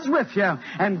that God's with you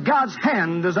and God's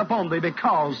hand is upon thee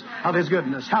because of His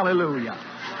goodness. Hallelujah.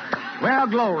 Well,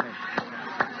 glory.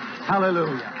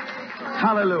 Hallelujah.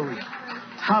 Hallelujah.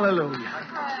 Hallelujah.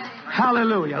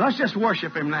 Hallelujah. Let's just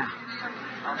worship Him now.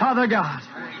 Father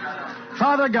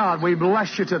God, we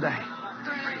bless you today.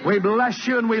 We bless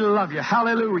you and we love you.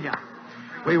 Hallelujah.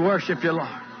 We worship you,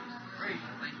 Lord.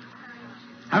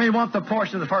 How many want the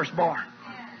portion of the firstborn?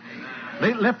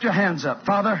 Lift your hands up.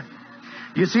 Father,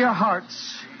 you see our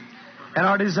hearts and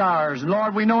our desires.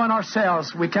 Lord, we know in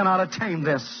ourselves we cannot attain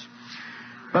this.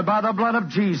 But by the blood of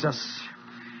Jesus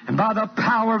and by the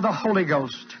power of the Holy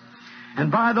Ghost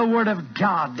and by the Word of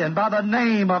God and by the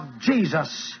name of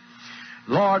Jesus,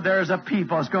 Lord, there's a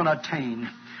people that's going to attain.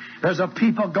 There's a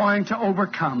people going to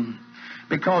overcome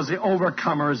because the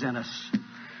overcomer is in us.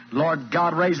 Lord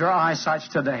God, raise our eyesight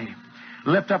today.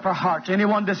 Lift up our hearts.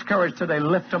 Anyone discouraged today,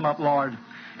 lift them up, Lord.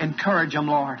 Encourage them,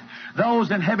 Lord.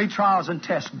 Those in heavy trials and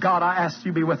tests, God, I ask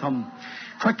you to be with them.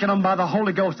 Quicken them by the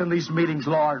Holy Ghost in these meetings,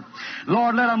 Lord.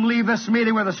 Lord, let them leave this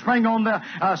meeting with a spring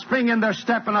in their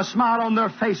step and a smile on their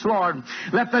face, Lord.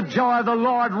 Let the joy of the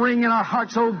Lord ring in our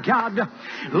hearts, oh God.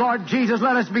 Lord Jesus,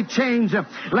 let us be changed.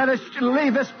 Let us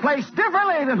leave this place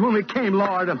differently than when we came,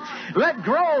 Lord. Let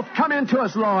growth come into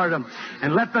us, Lord.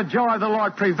 And let the joy of the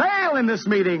Lord prevail in this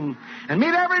meeting. And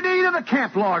meet every need of the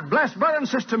camp, Lord. Bless Brother and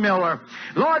Sister Miller.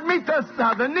 Lord, meet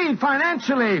the need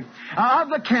financially of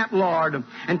the camp, Lord.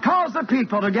 And cause the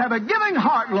people to have a giving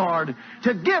heart, Lord,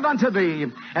 to give unto thee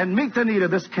and meet the need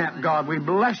of this camp, God. We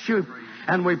bless you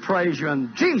and we praise you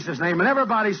in Jesus' name. And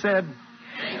everybody said,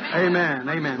 Amen.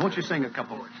 Amen. Won't you sing a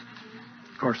couple of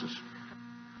courses?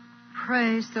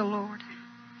 Praise the Lord.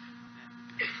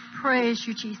 Praise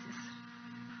you, Jesus.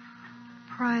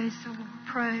 Praise the Lord.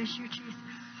 Praise you, Jesus.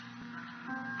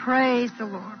 Praise the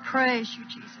Lord. Praise you,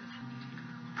 Jesus.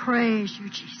 Praise you,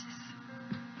 Jesus.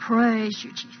 Praise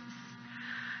you, Jesus.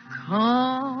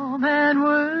 Come and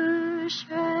worship,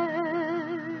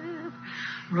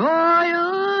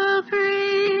 royal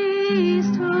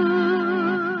priesthood.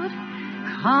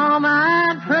 Come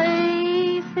and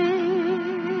praise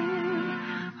Him,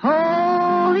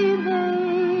 holy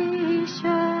nation.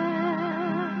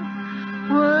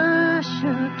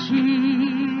 Worship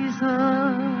Jesus,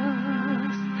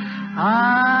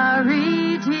 our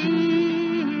Redeemer.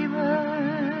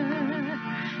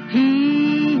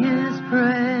 He is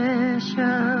precious,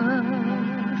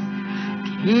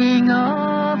 King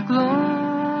of glory.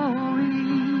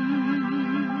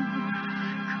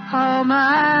 Come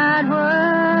and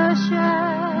worship,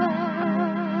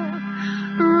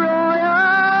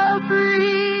 royal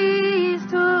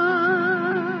priesthood.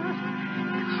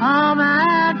 Come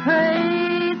and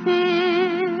praise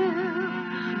Him,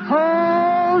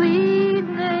 holy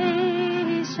nation.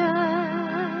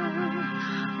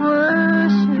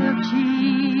 Worship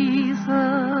Jesus.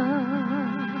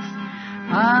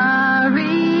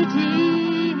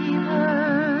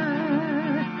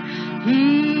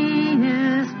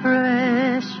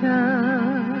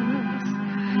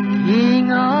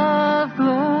 King of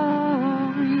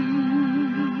glory.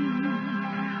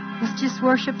 Let's just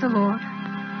worship the Lord.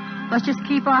 Let's just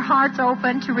keep our hearts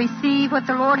open to receive what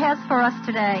the Lord has for us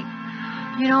today.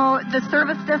 You know, the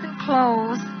service doesn't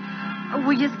close.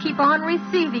 We just keep on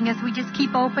receiving as we just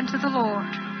keep open to the Lord.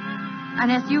 And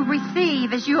as you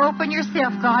receive, as you open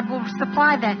yourself, God will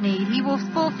supply that need. He will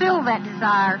fulfill that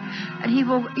desire. And He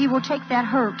will take that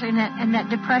hurt and that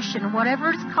depression,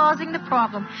 whatever is causing the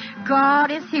problem.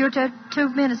 God is here to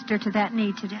minister to that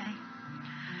need today.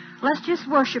 Let's just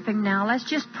worship Him now. Let's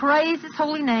just praise His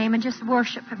holy name and just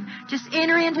worship Him. Just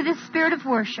enter into this spirit of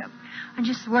worship and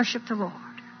just worship the Lord.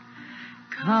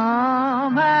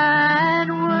 Come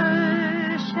and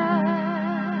worship,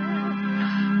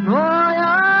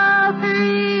 royal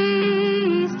priesthood.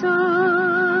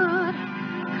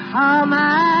 Come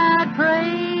and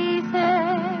praise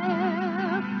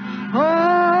Him,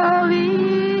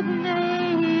 holy nation.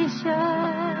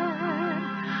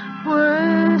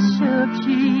 Worship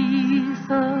Jesus,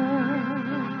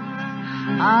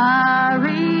 our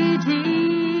Redeemer.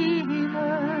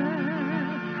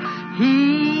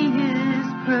 He is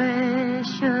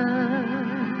precious,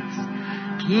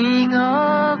 King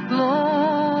of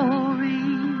glory.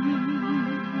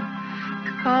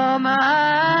 Come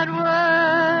and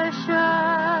worship,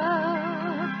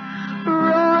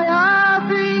 royal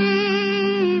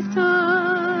priesthood.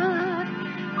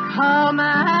 Come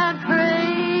and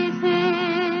praise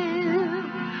Him,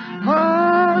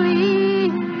 holy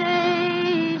nation.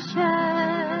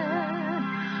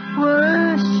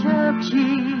 Worship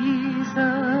Jesus,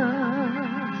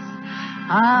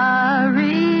 our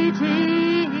Redeemer.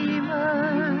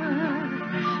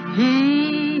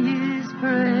 He is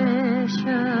precious,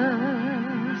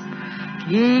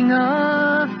 King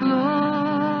of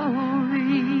glory.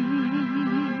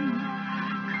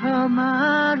 Come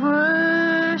and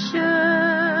worship,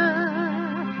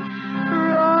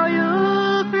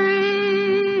 royal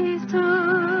priesthood.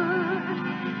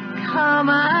 Come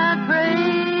and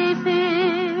praise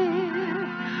Him,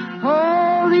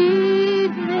 holy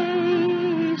nation.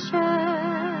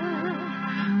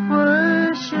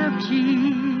 Worship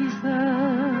Jesus,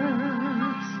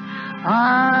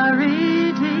 our Redeemer.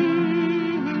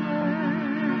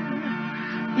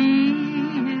 He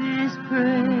is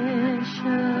precious,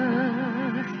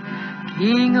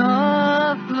 King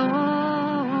of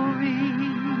glory.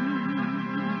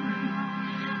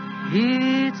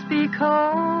 It's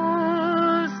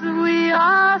because we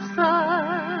are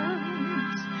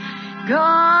sons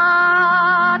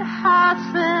God has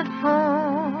sent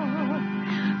forth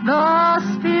the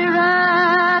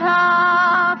Spirit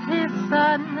of His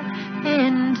Son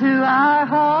into our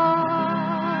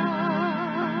hearts.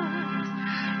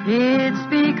 It's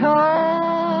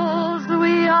because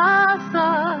we are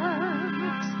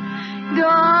sons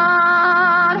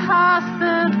God has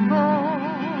sent forth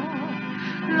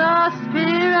the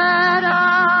Spirit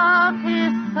of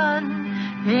His Son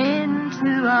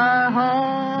into our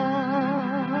hearts,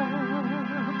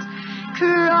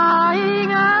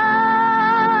 crying Abba,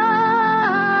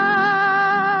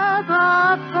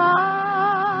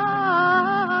 Father,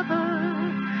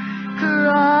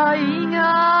 crying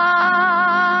Abba,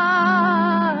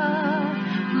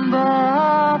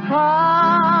 Father,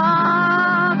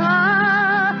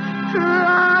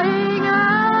 crying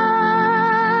Abba,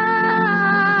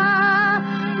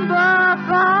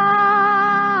 Father.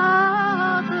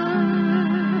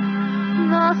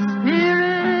 The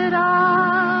Spirit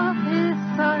of His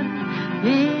Son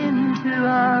into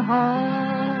our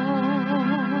hearts.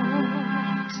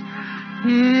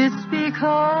 It's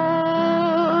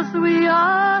because we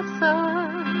are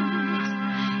sons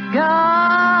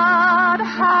God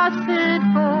has sent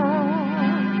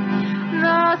forth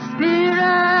the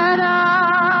Spirit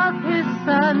of His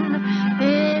Son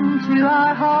into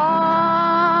our hearts.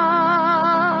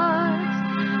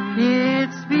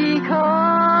 It's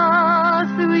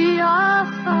because we are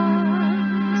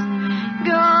sons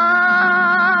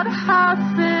God has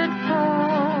sent forth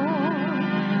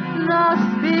the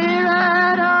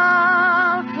Spirit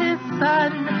of His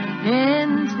Son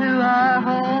into our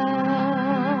hearts,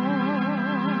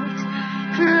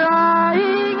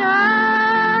 crying Abba,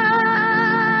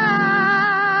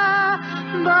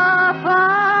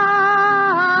 Father,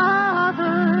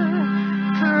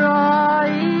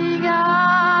 crying Abba,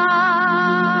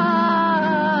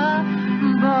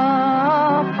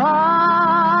 Father,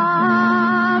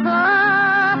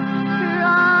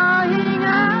 crying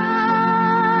Abba,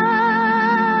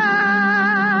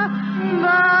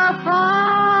 Father.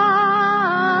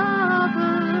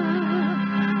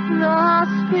 The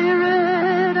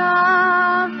Spirit of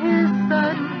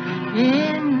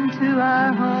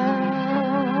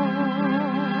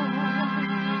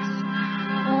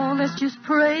Just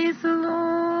praise the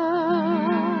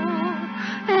Lord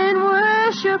and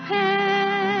worship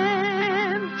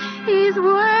Him. He's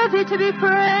worthy to be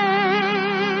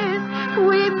praised.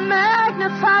 We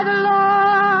magnify the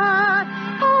Lord.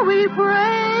 Oh, we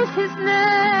praise His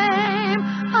name.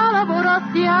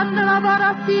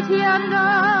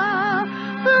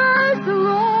 Praise the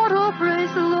Lord, oh,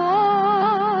 praise the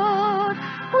Lord.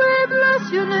 We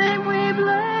bless your name, we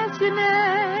bless your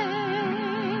name.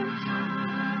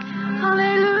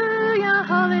 Hallelujah,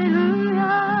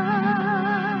 hallelujah.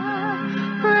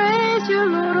 Praise you,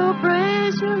 Lord, oh,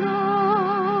 praise you,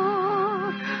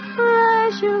 Lord.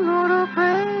 Praise you, Lord, oh,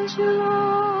 praise you,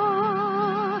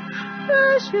 Lord.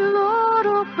 Praise you, Lord,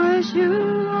 oh, praise you,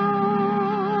 Lord.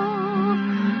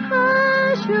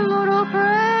 Praise you, Lord, oh,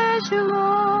 praise you,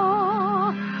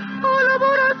 Lord.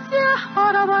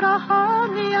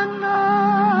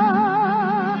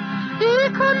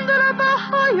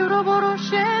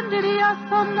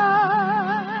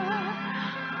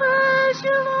 Praise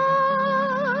you,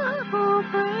 Lord, oh,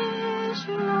 praise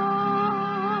you, Lord.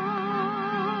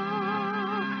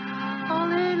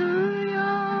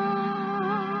 Hallelujah,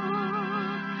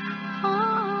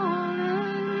 hallelujah.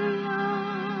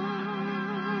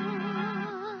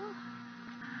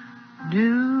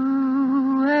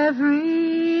 New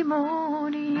every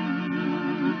morning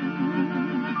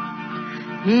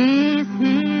is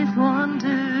His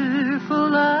wonderful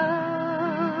love,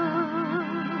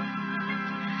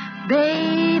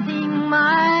 bathing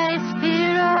my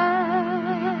spirit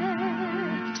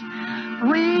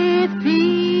with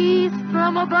peace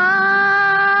from above.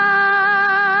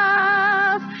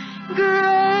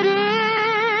 Great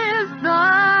is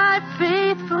thy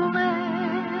faithfulness,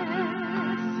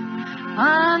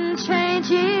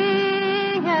 unchanging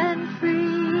and free.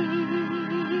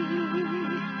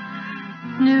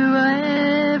 New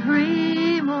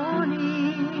every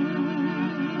morning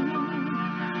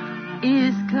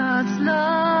is God's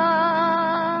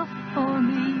love for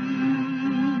me.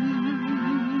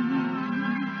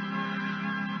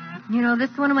 You know,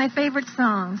 this is one of my favorite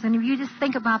songs, and if you just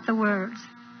think about the words.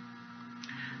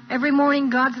 Every morning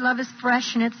God's love is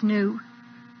fresh and it's new.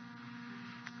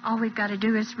 All we've got to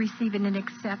do is receive it and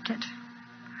accept it.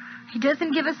 He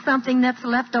doesn't give us something that's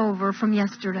left over from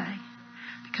yesterday,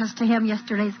 because to Him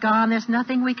yesterday's gone. There's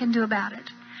nothing we can do about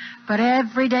it. But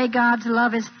every day God's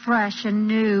love is fresh and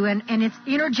new, and it's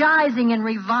energizing and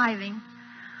reviving.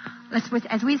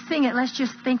 As we sing it, let's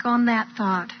just think on that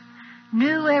thought.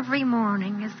 New every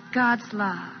morning is God's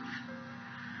love.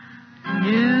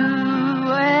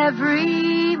 New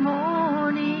every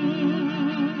morning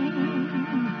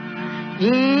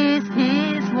is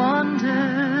His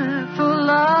wonderful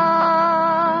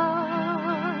love,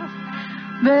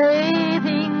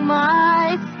 bathing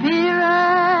my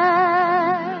spirit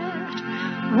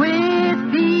with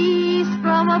peace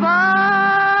from above.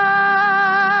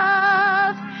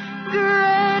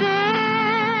 Great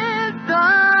is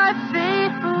thy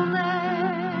faithfulness,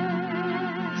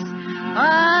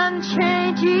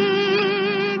 unchanging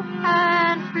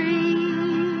and free.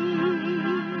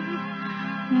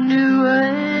 New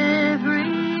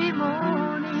every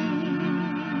morning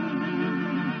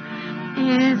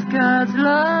is God's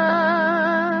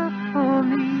love for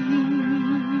me.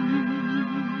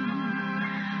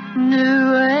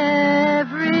 New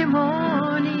every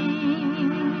morning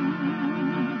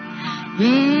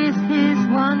is His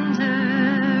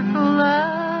wonderful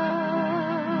love,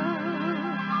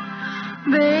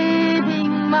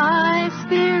 bathing my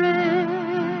spirit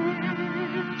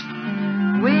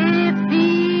with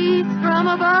peace from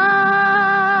above.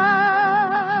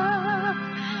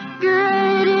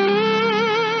 Great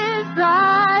is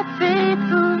thy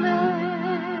faithfulness,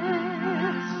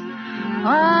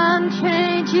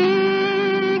 unchanging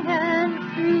and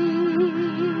free.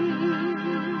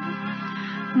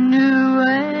 New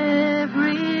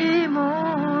every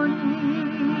morning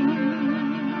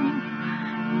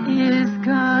is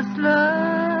God's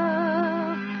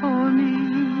love for me.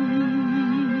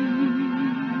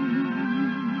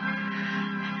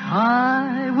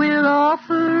 I will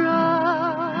offer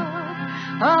up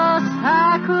a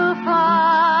sacrifice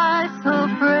of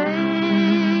praise.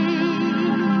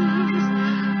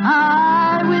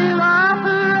 I will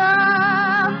offer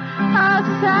up a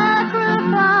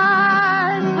sacrifice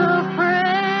of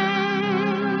praise.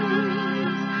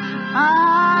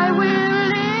 I will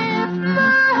lift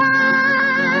my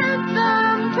hands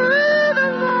unto the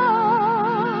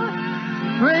Lord,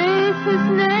 praise His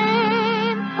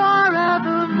name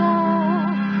forevermore,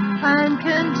 and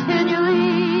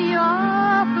continually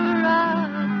offer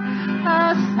up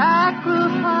a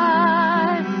sacrifice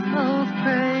of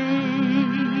praise.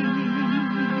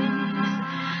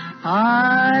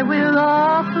 I will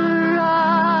offer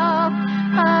up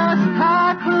a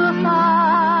sacrifice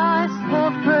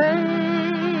of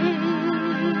praise.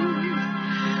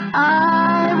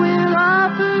 I will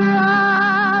offer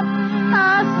up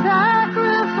a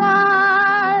sacrifice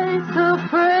of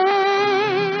praise.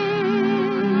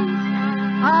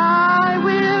 I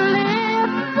will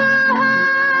lift my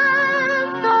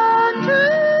hands unto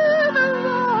the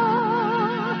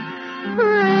Lord,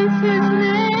 praise His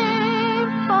name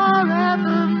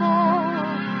forevermore,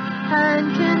 and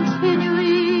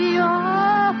continually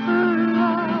offer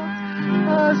up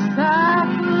a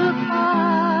sacrifice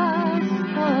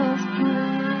of praise.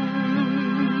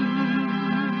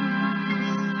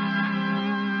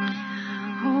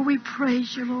 Oh, we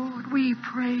praise you, Lord. We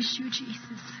praise you,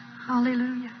 Jesus.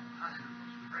 Hallelujah.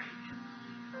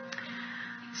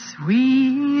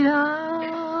 Sweet hour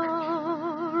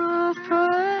of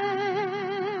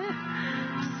prayer,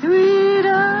 sweet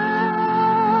hour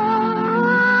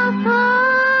of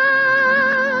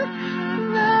prayer,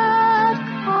 that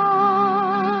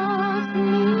calls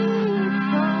me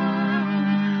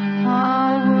from a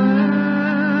world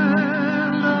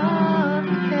of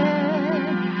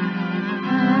care,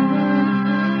 and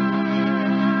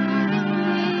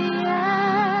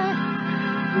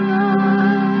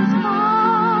Love's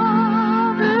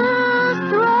Father's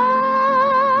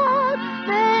throne,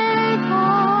 they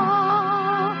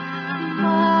call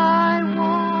my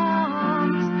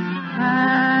wants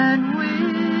and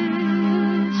wishes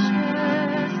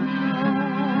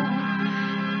known.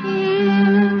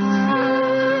 In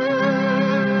seasons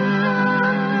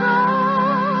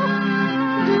of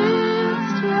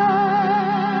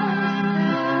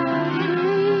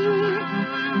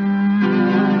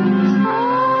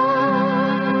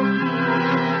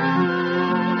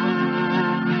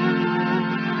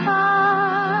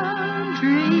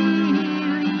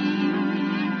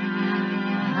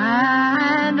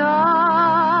and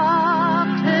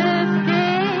oft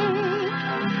escape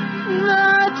the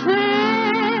tempter's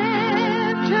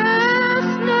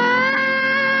snare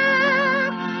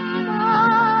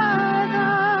by thy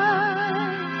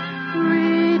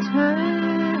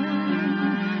return,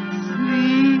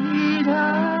 sweet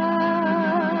hour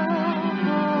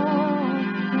of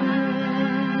prayer.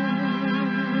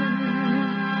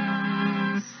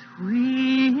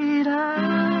 Sweet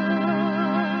hour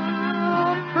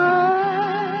of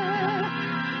prayer,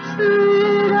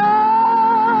 sweet hour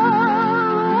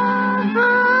of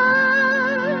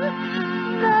prayer,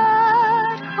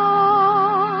 that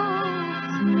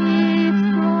calls me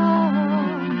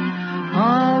from a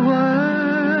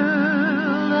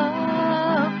world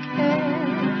of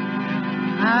care,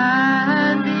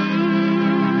 and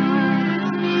bids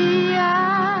me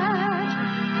at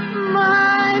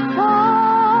my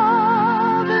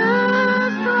Father's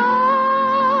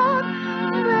throne.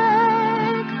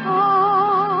 They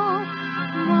call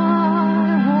my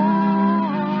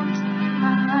wants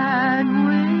and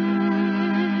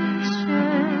wishes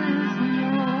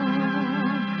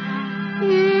known.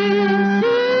 In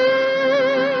seasons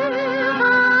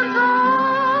of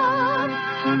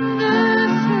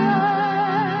distress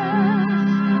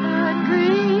and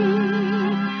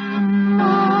grief,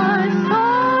 my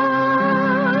soul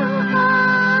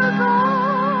has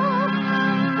often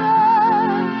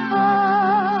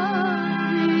found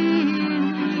relief,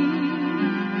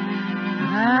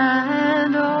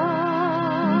 and oft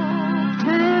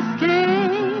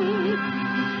escape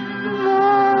the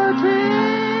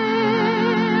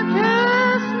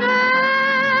tempter's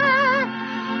snare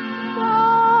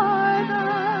by thy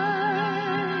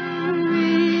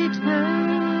return,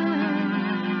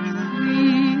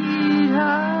 sweet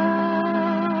hour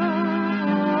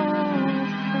of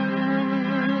prayer.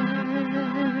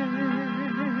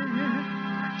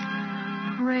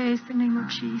 Praise the name of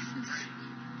Jesus.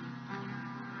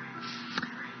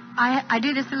 I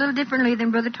do this a little differently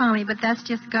than Brother Tommy, but that's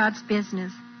just God's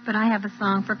business. But I have a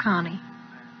song for Connie.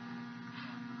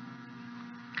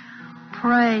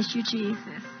 Praise you,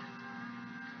 Jesus.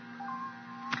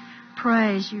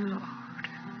 Praise you, Lord.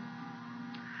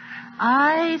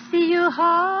 I see your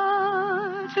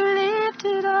heart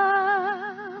lifted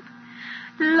up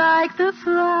like the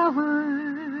flowers,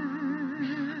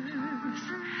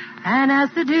 and as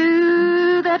the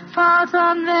dew that falls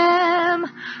on them,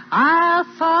 I'll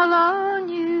fall on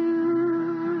you.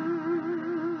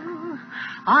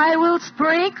 I will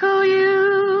sprinkle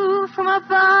you from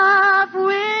above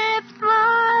with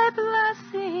my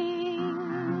blessings,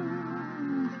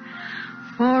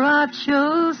 for I've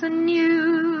chosen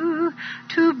you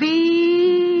to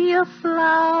be a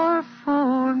flower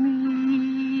for me.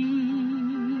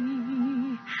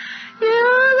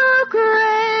 You look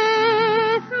great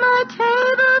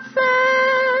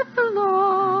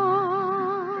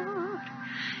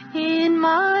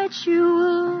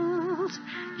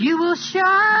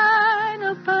shine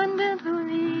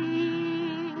abundantly.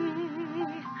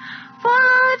 For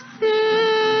I've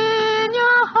seen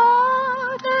your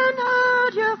heart and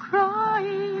heard your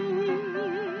crying.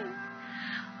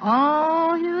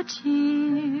 All your tears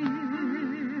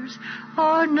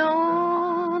are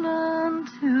known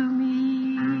unto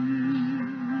me.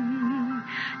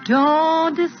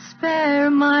 Don't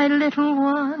despair, my little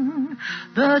one,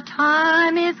 the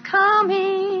time is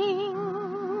coming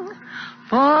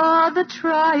for the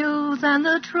trials and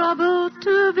the troubles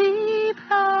to be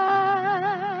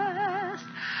past.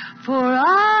 For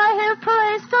I have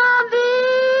placed on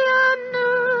thee a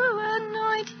new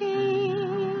anointing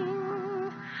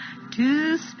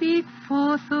to speak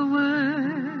forth the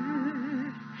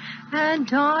word, and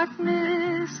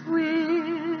darkness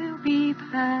will be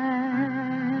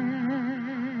past.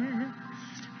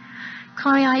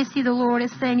 Connie, I see the Lord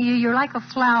is saying to you, you're like a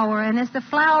flower, and as the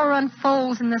flower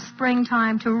unfolds in the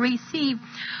springtime to receive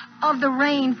of the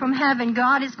rain from heaven,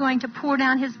 God is going to pour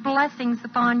down His blessings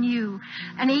upon you.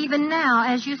 And even now,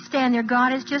 as you stand there,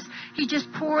 He's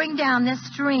just pouring down this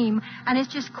stream, and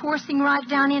it's just coursing right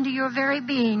down into your very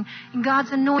being. And God's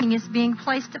anointing is being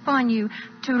placed upon you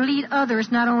to lead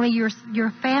others, not only your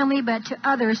family, but to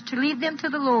others, to lead them to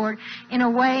the Lord in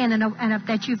a way and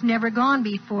that you've never gone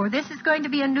before. This is going to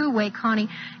be a new way, Connie,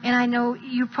 and I know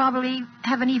you probably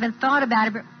haven't even thought about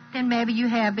it, but then maybe you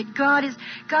have. But God is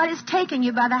taking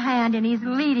you by the hand, and He's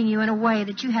leading you in a way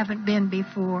that you haven't been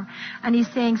before. And He's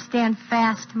saying, stand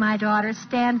fast, my daughter.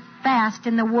 Stand fast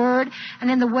in the Word and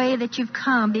in the way that you've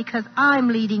come, because I'm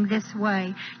leading this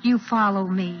way. You follow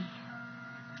me.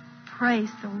 Praise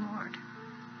the Lord.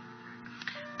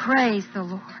 Praise the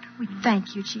Lord. We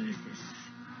thank you, Jesus.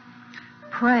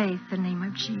 Praise the name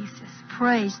of Jesus.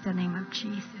 Praise the name of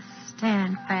Jesus.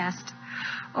 Stand fast.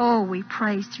 Oh, we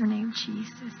praise your name,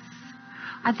 Jesus.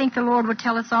 I think the Lord would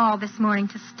tell us all this morning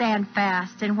to stand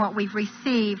fast in what we've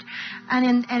received.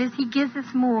 And as He gives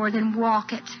us more, then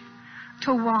walk it.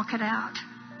 To walk it out.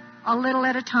 A little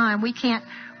at a time. We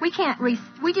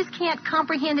just can't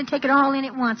comprehend and take it all in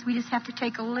at once. We just have to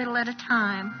take a little at a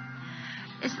time.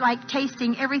 It's like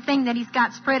tasting everything that He's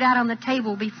got spread out on the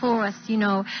table before us, you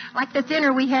know. Like the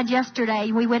dinner we had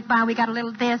yesterday. We went by, we got a little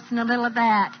of this and a little of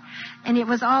that. And it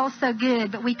was all so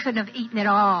good, but we couldn't have eaten it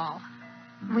all.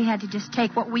 We had to just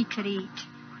take what we could eat.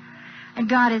 And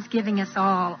God is giving us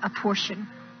all a portion.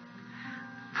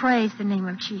 Praise the name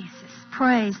of Jesus.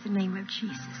 Praise the name of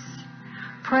Jesus.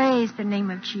 Praise the name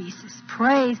of Jesus.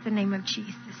 Praise the name of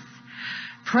Jesus.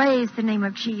 Praise the name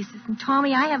of Jesus. And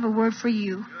Tommy, I have a word for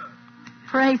you.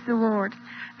 Praise the Lord.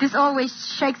 This always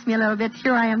shakes me a little bit.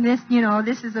 Here I am, this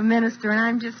is a minister, and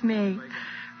I'm just me.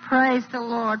 Praise the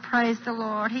Lord. Praise the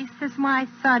Lord. He says, my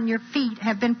son, your feet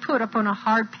have been put upon a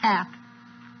hard path.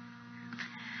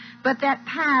 But that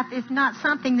path is not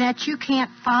something that you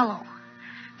can't follow,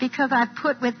 because I've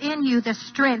put within you the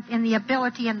strength and the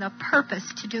ability and the purpose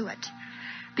to do it.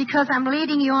 Because I'm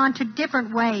leading you on to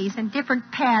different ways and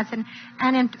different paths and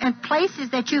places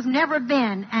that you've never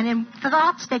been, and in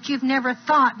thoughts that you've never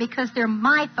thought, because they're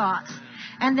my thoughts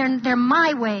and they're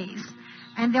my ways,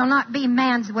 and they'll not be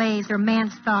man's ways or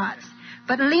man's thoughts.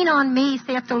 But lean on me,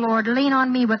 saith the Lord. Lean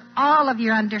on me with all of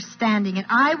your understanding, and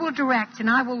I will direct and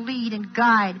I will lead and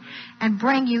guide and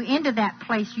bring you into that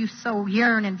place you so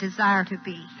yearn and desire to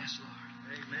be. Yes, Lord.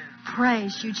 Amen.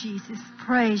 Praise you, Jesus.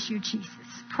 Praise you, Jesus.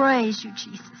 Praise you,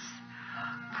 Jesus.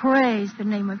 Praise the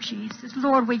name of Jesus.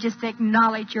 Lord, we just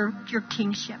acknowledge your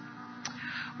kingship.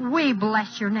 We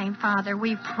bless your name, Father.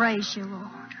 We praise you, Lord.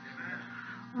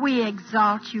 We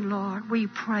exalt you, Lord. We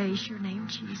praise your name,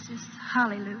 Jesus.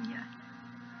 Hallelujah.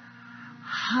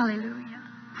 Hallelujah.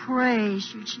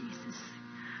 Praise you, Jesus.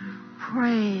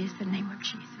 Praise the name of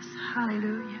Jesus.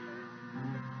 Hallelujah.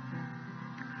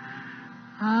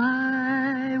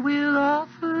 I will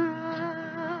offer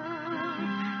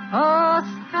a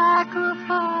sacrifice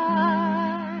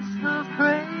of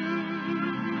praise.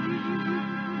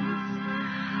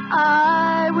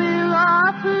 I will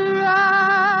offer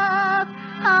up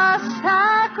a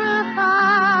sacrifice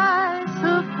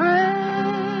of praise.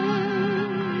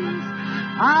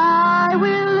 I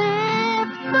will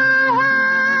lift my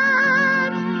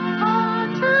hands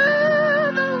unto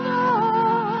the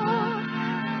Lord,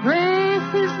 praise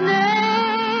His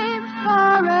name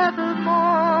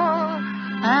forevermore,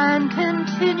 and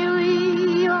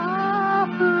continually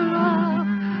offer up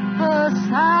a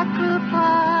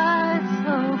sacrifice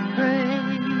of praise.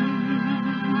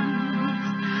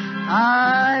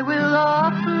 I will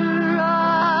offer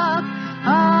up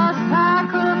a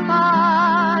sacrifice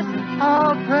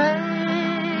of praise.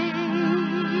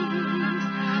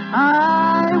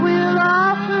 I will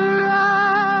offer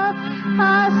up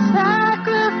a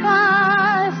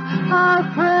sacrifice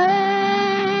of praise.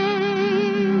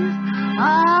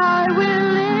 I will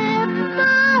lift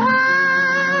my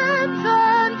hands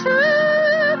unto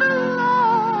the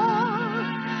Lord,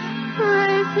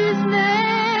 praise His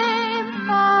name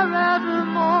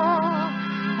forevermore,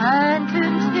 and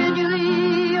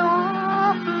continually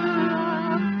offer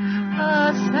up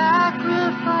a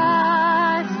sacrifice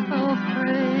of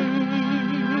praise.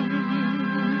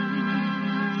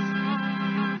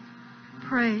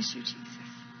 Praise you, Jesus.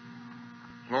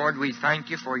 Lord, we thank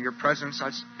you for your presence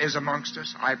that is amongst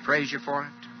us. I praise you for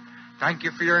it. Thank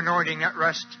you for your anointing that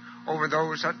rests over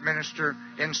those that minister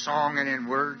in song and in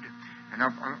word,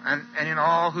 and in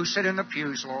all who sit in the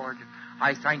pews, Lord.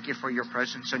 I thank you for your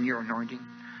presence and your anointing.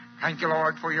 Thank you,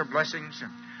 Lord, for your blessings.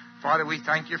 And Father, we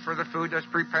thank you for the food that's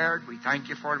prepared. We thank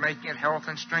you for making it health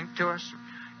and strength to us.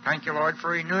 Thank you, Lord,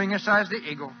 for renewing us as the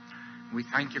eagle. We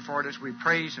thank you for it as we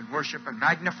praise and worship and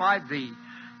magnify Thee,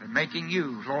 and making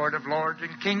you Lord of lords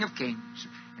and King of kings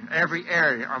in every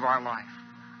area of our life.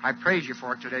 I praise you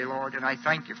for it today, Lord, and I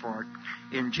thank you for it.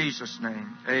 In Jesus'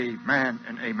 name, amen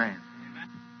and amen.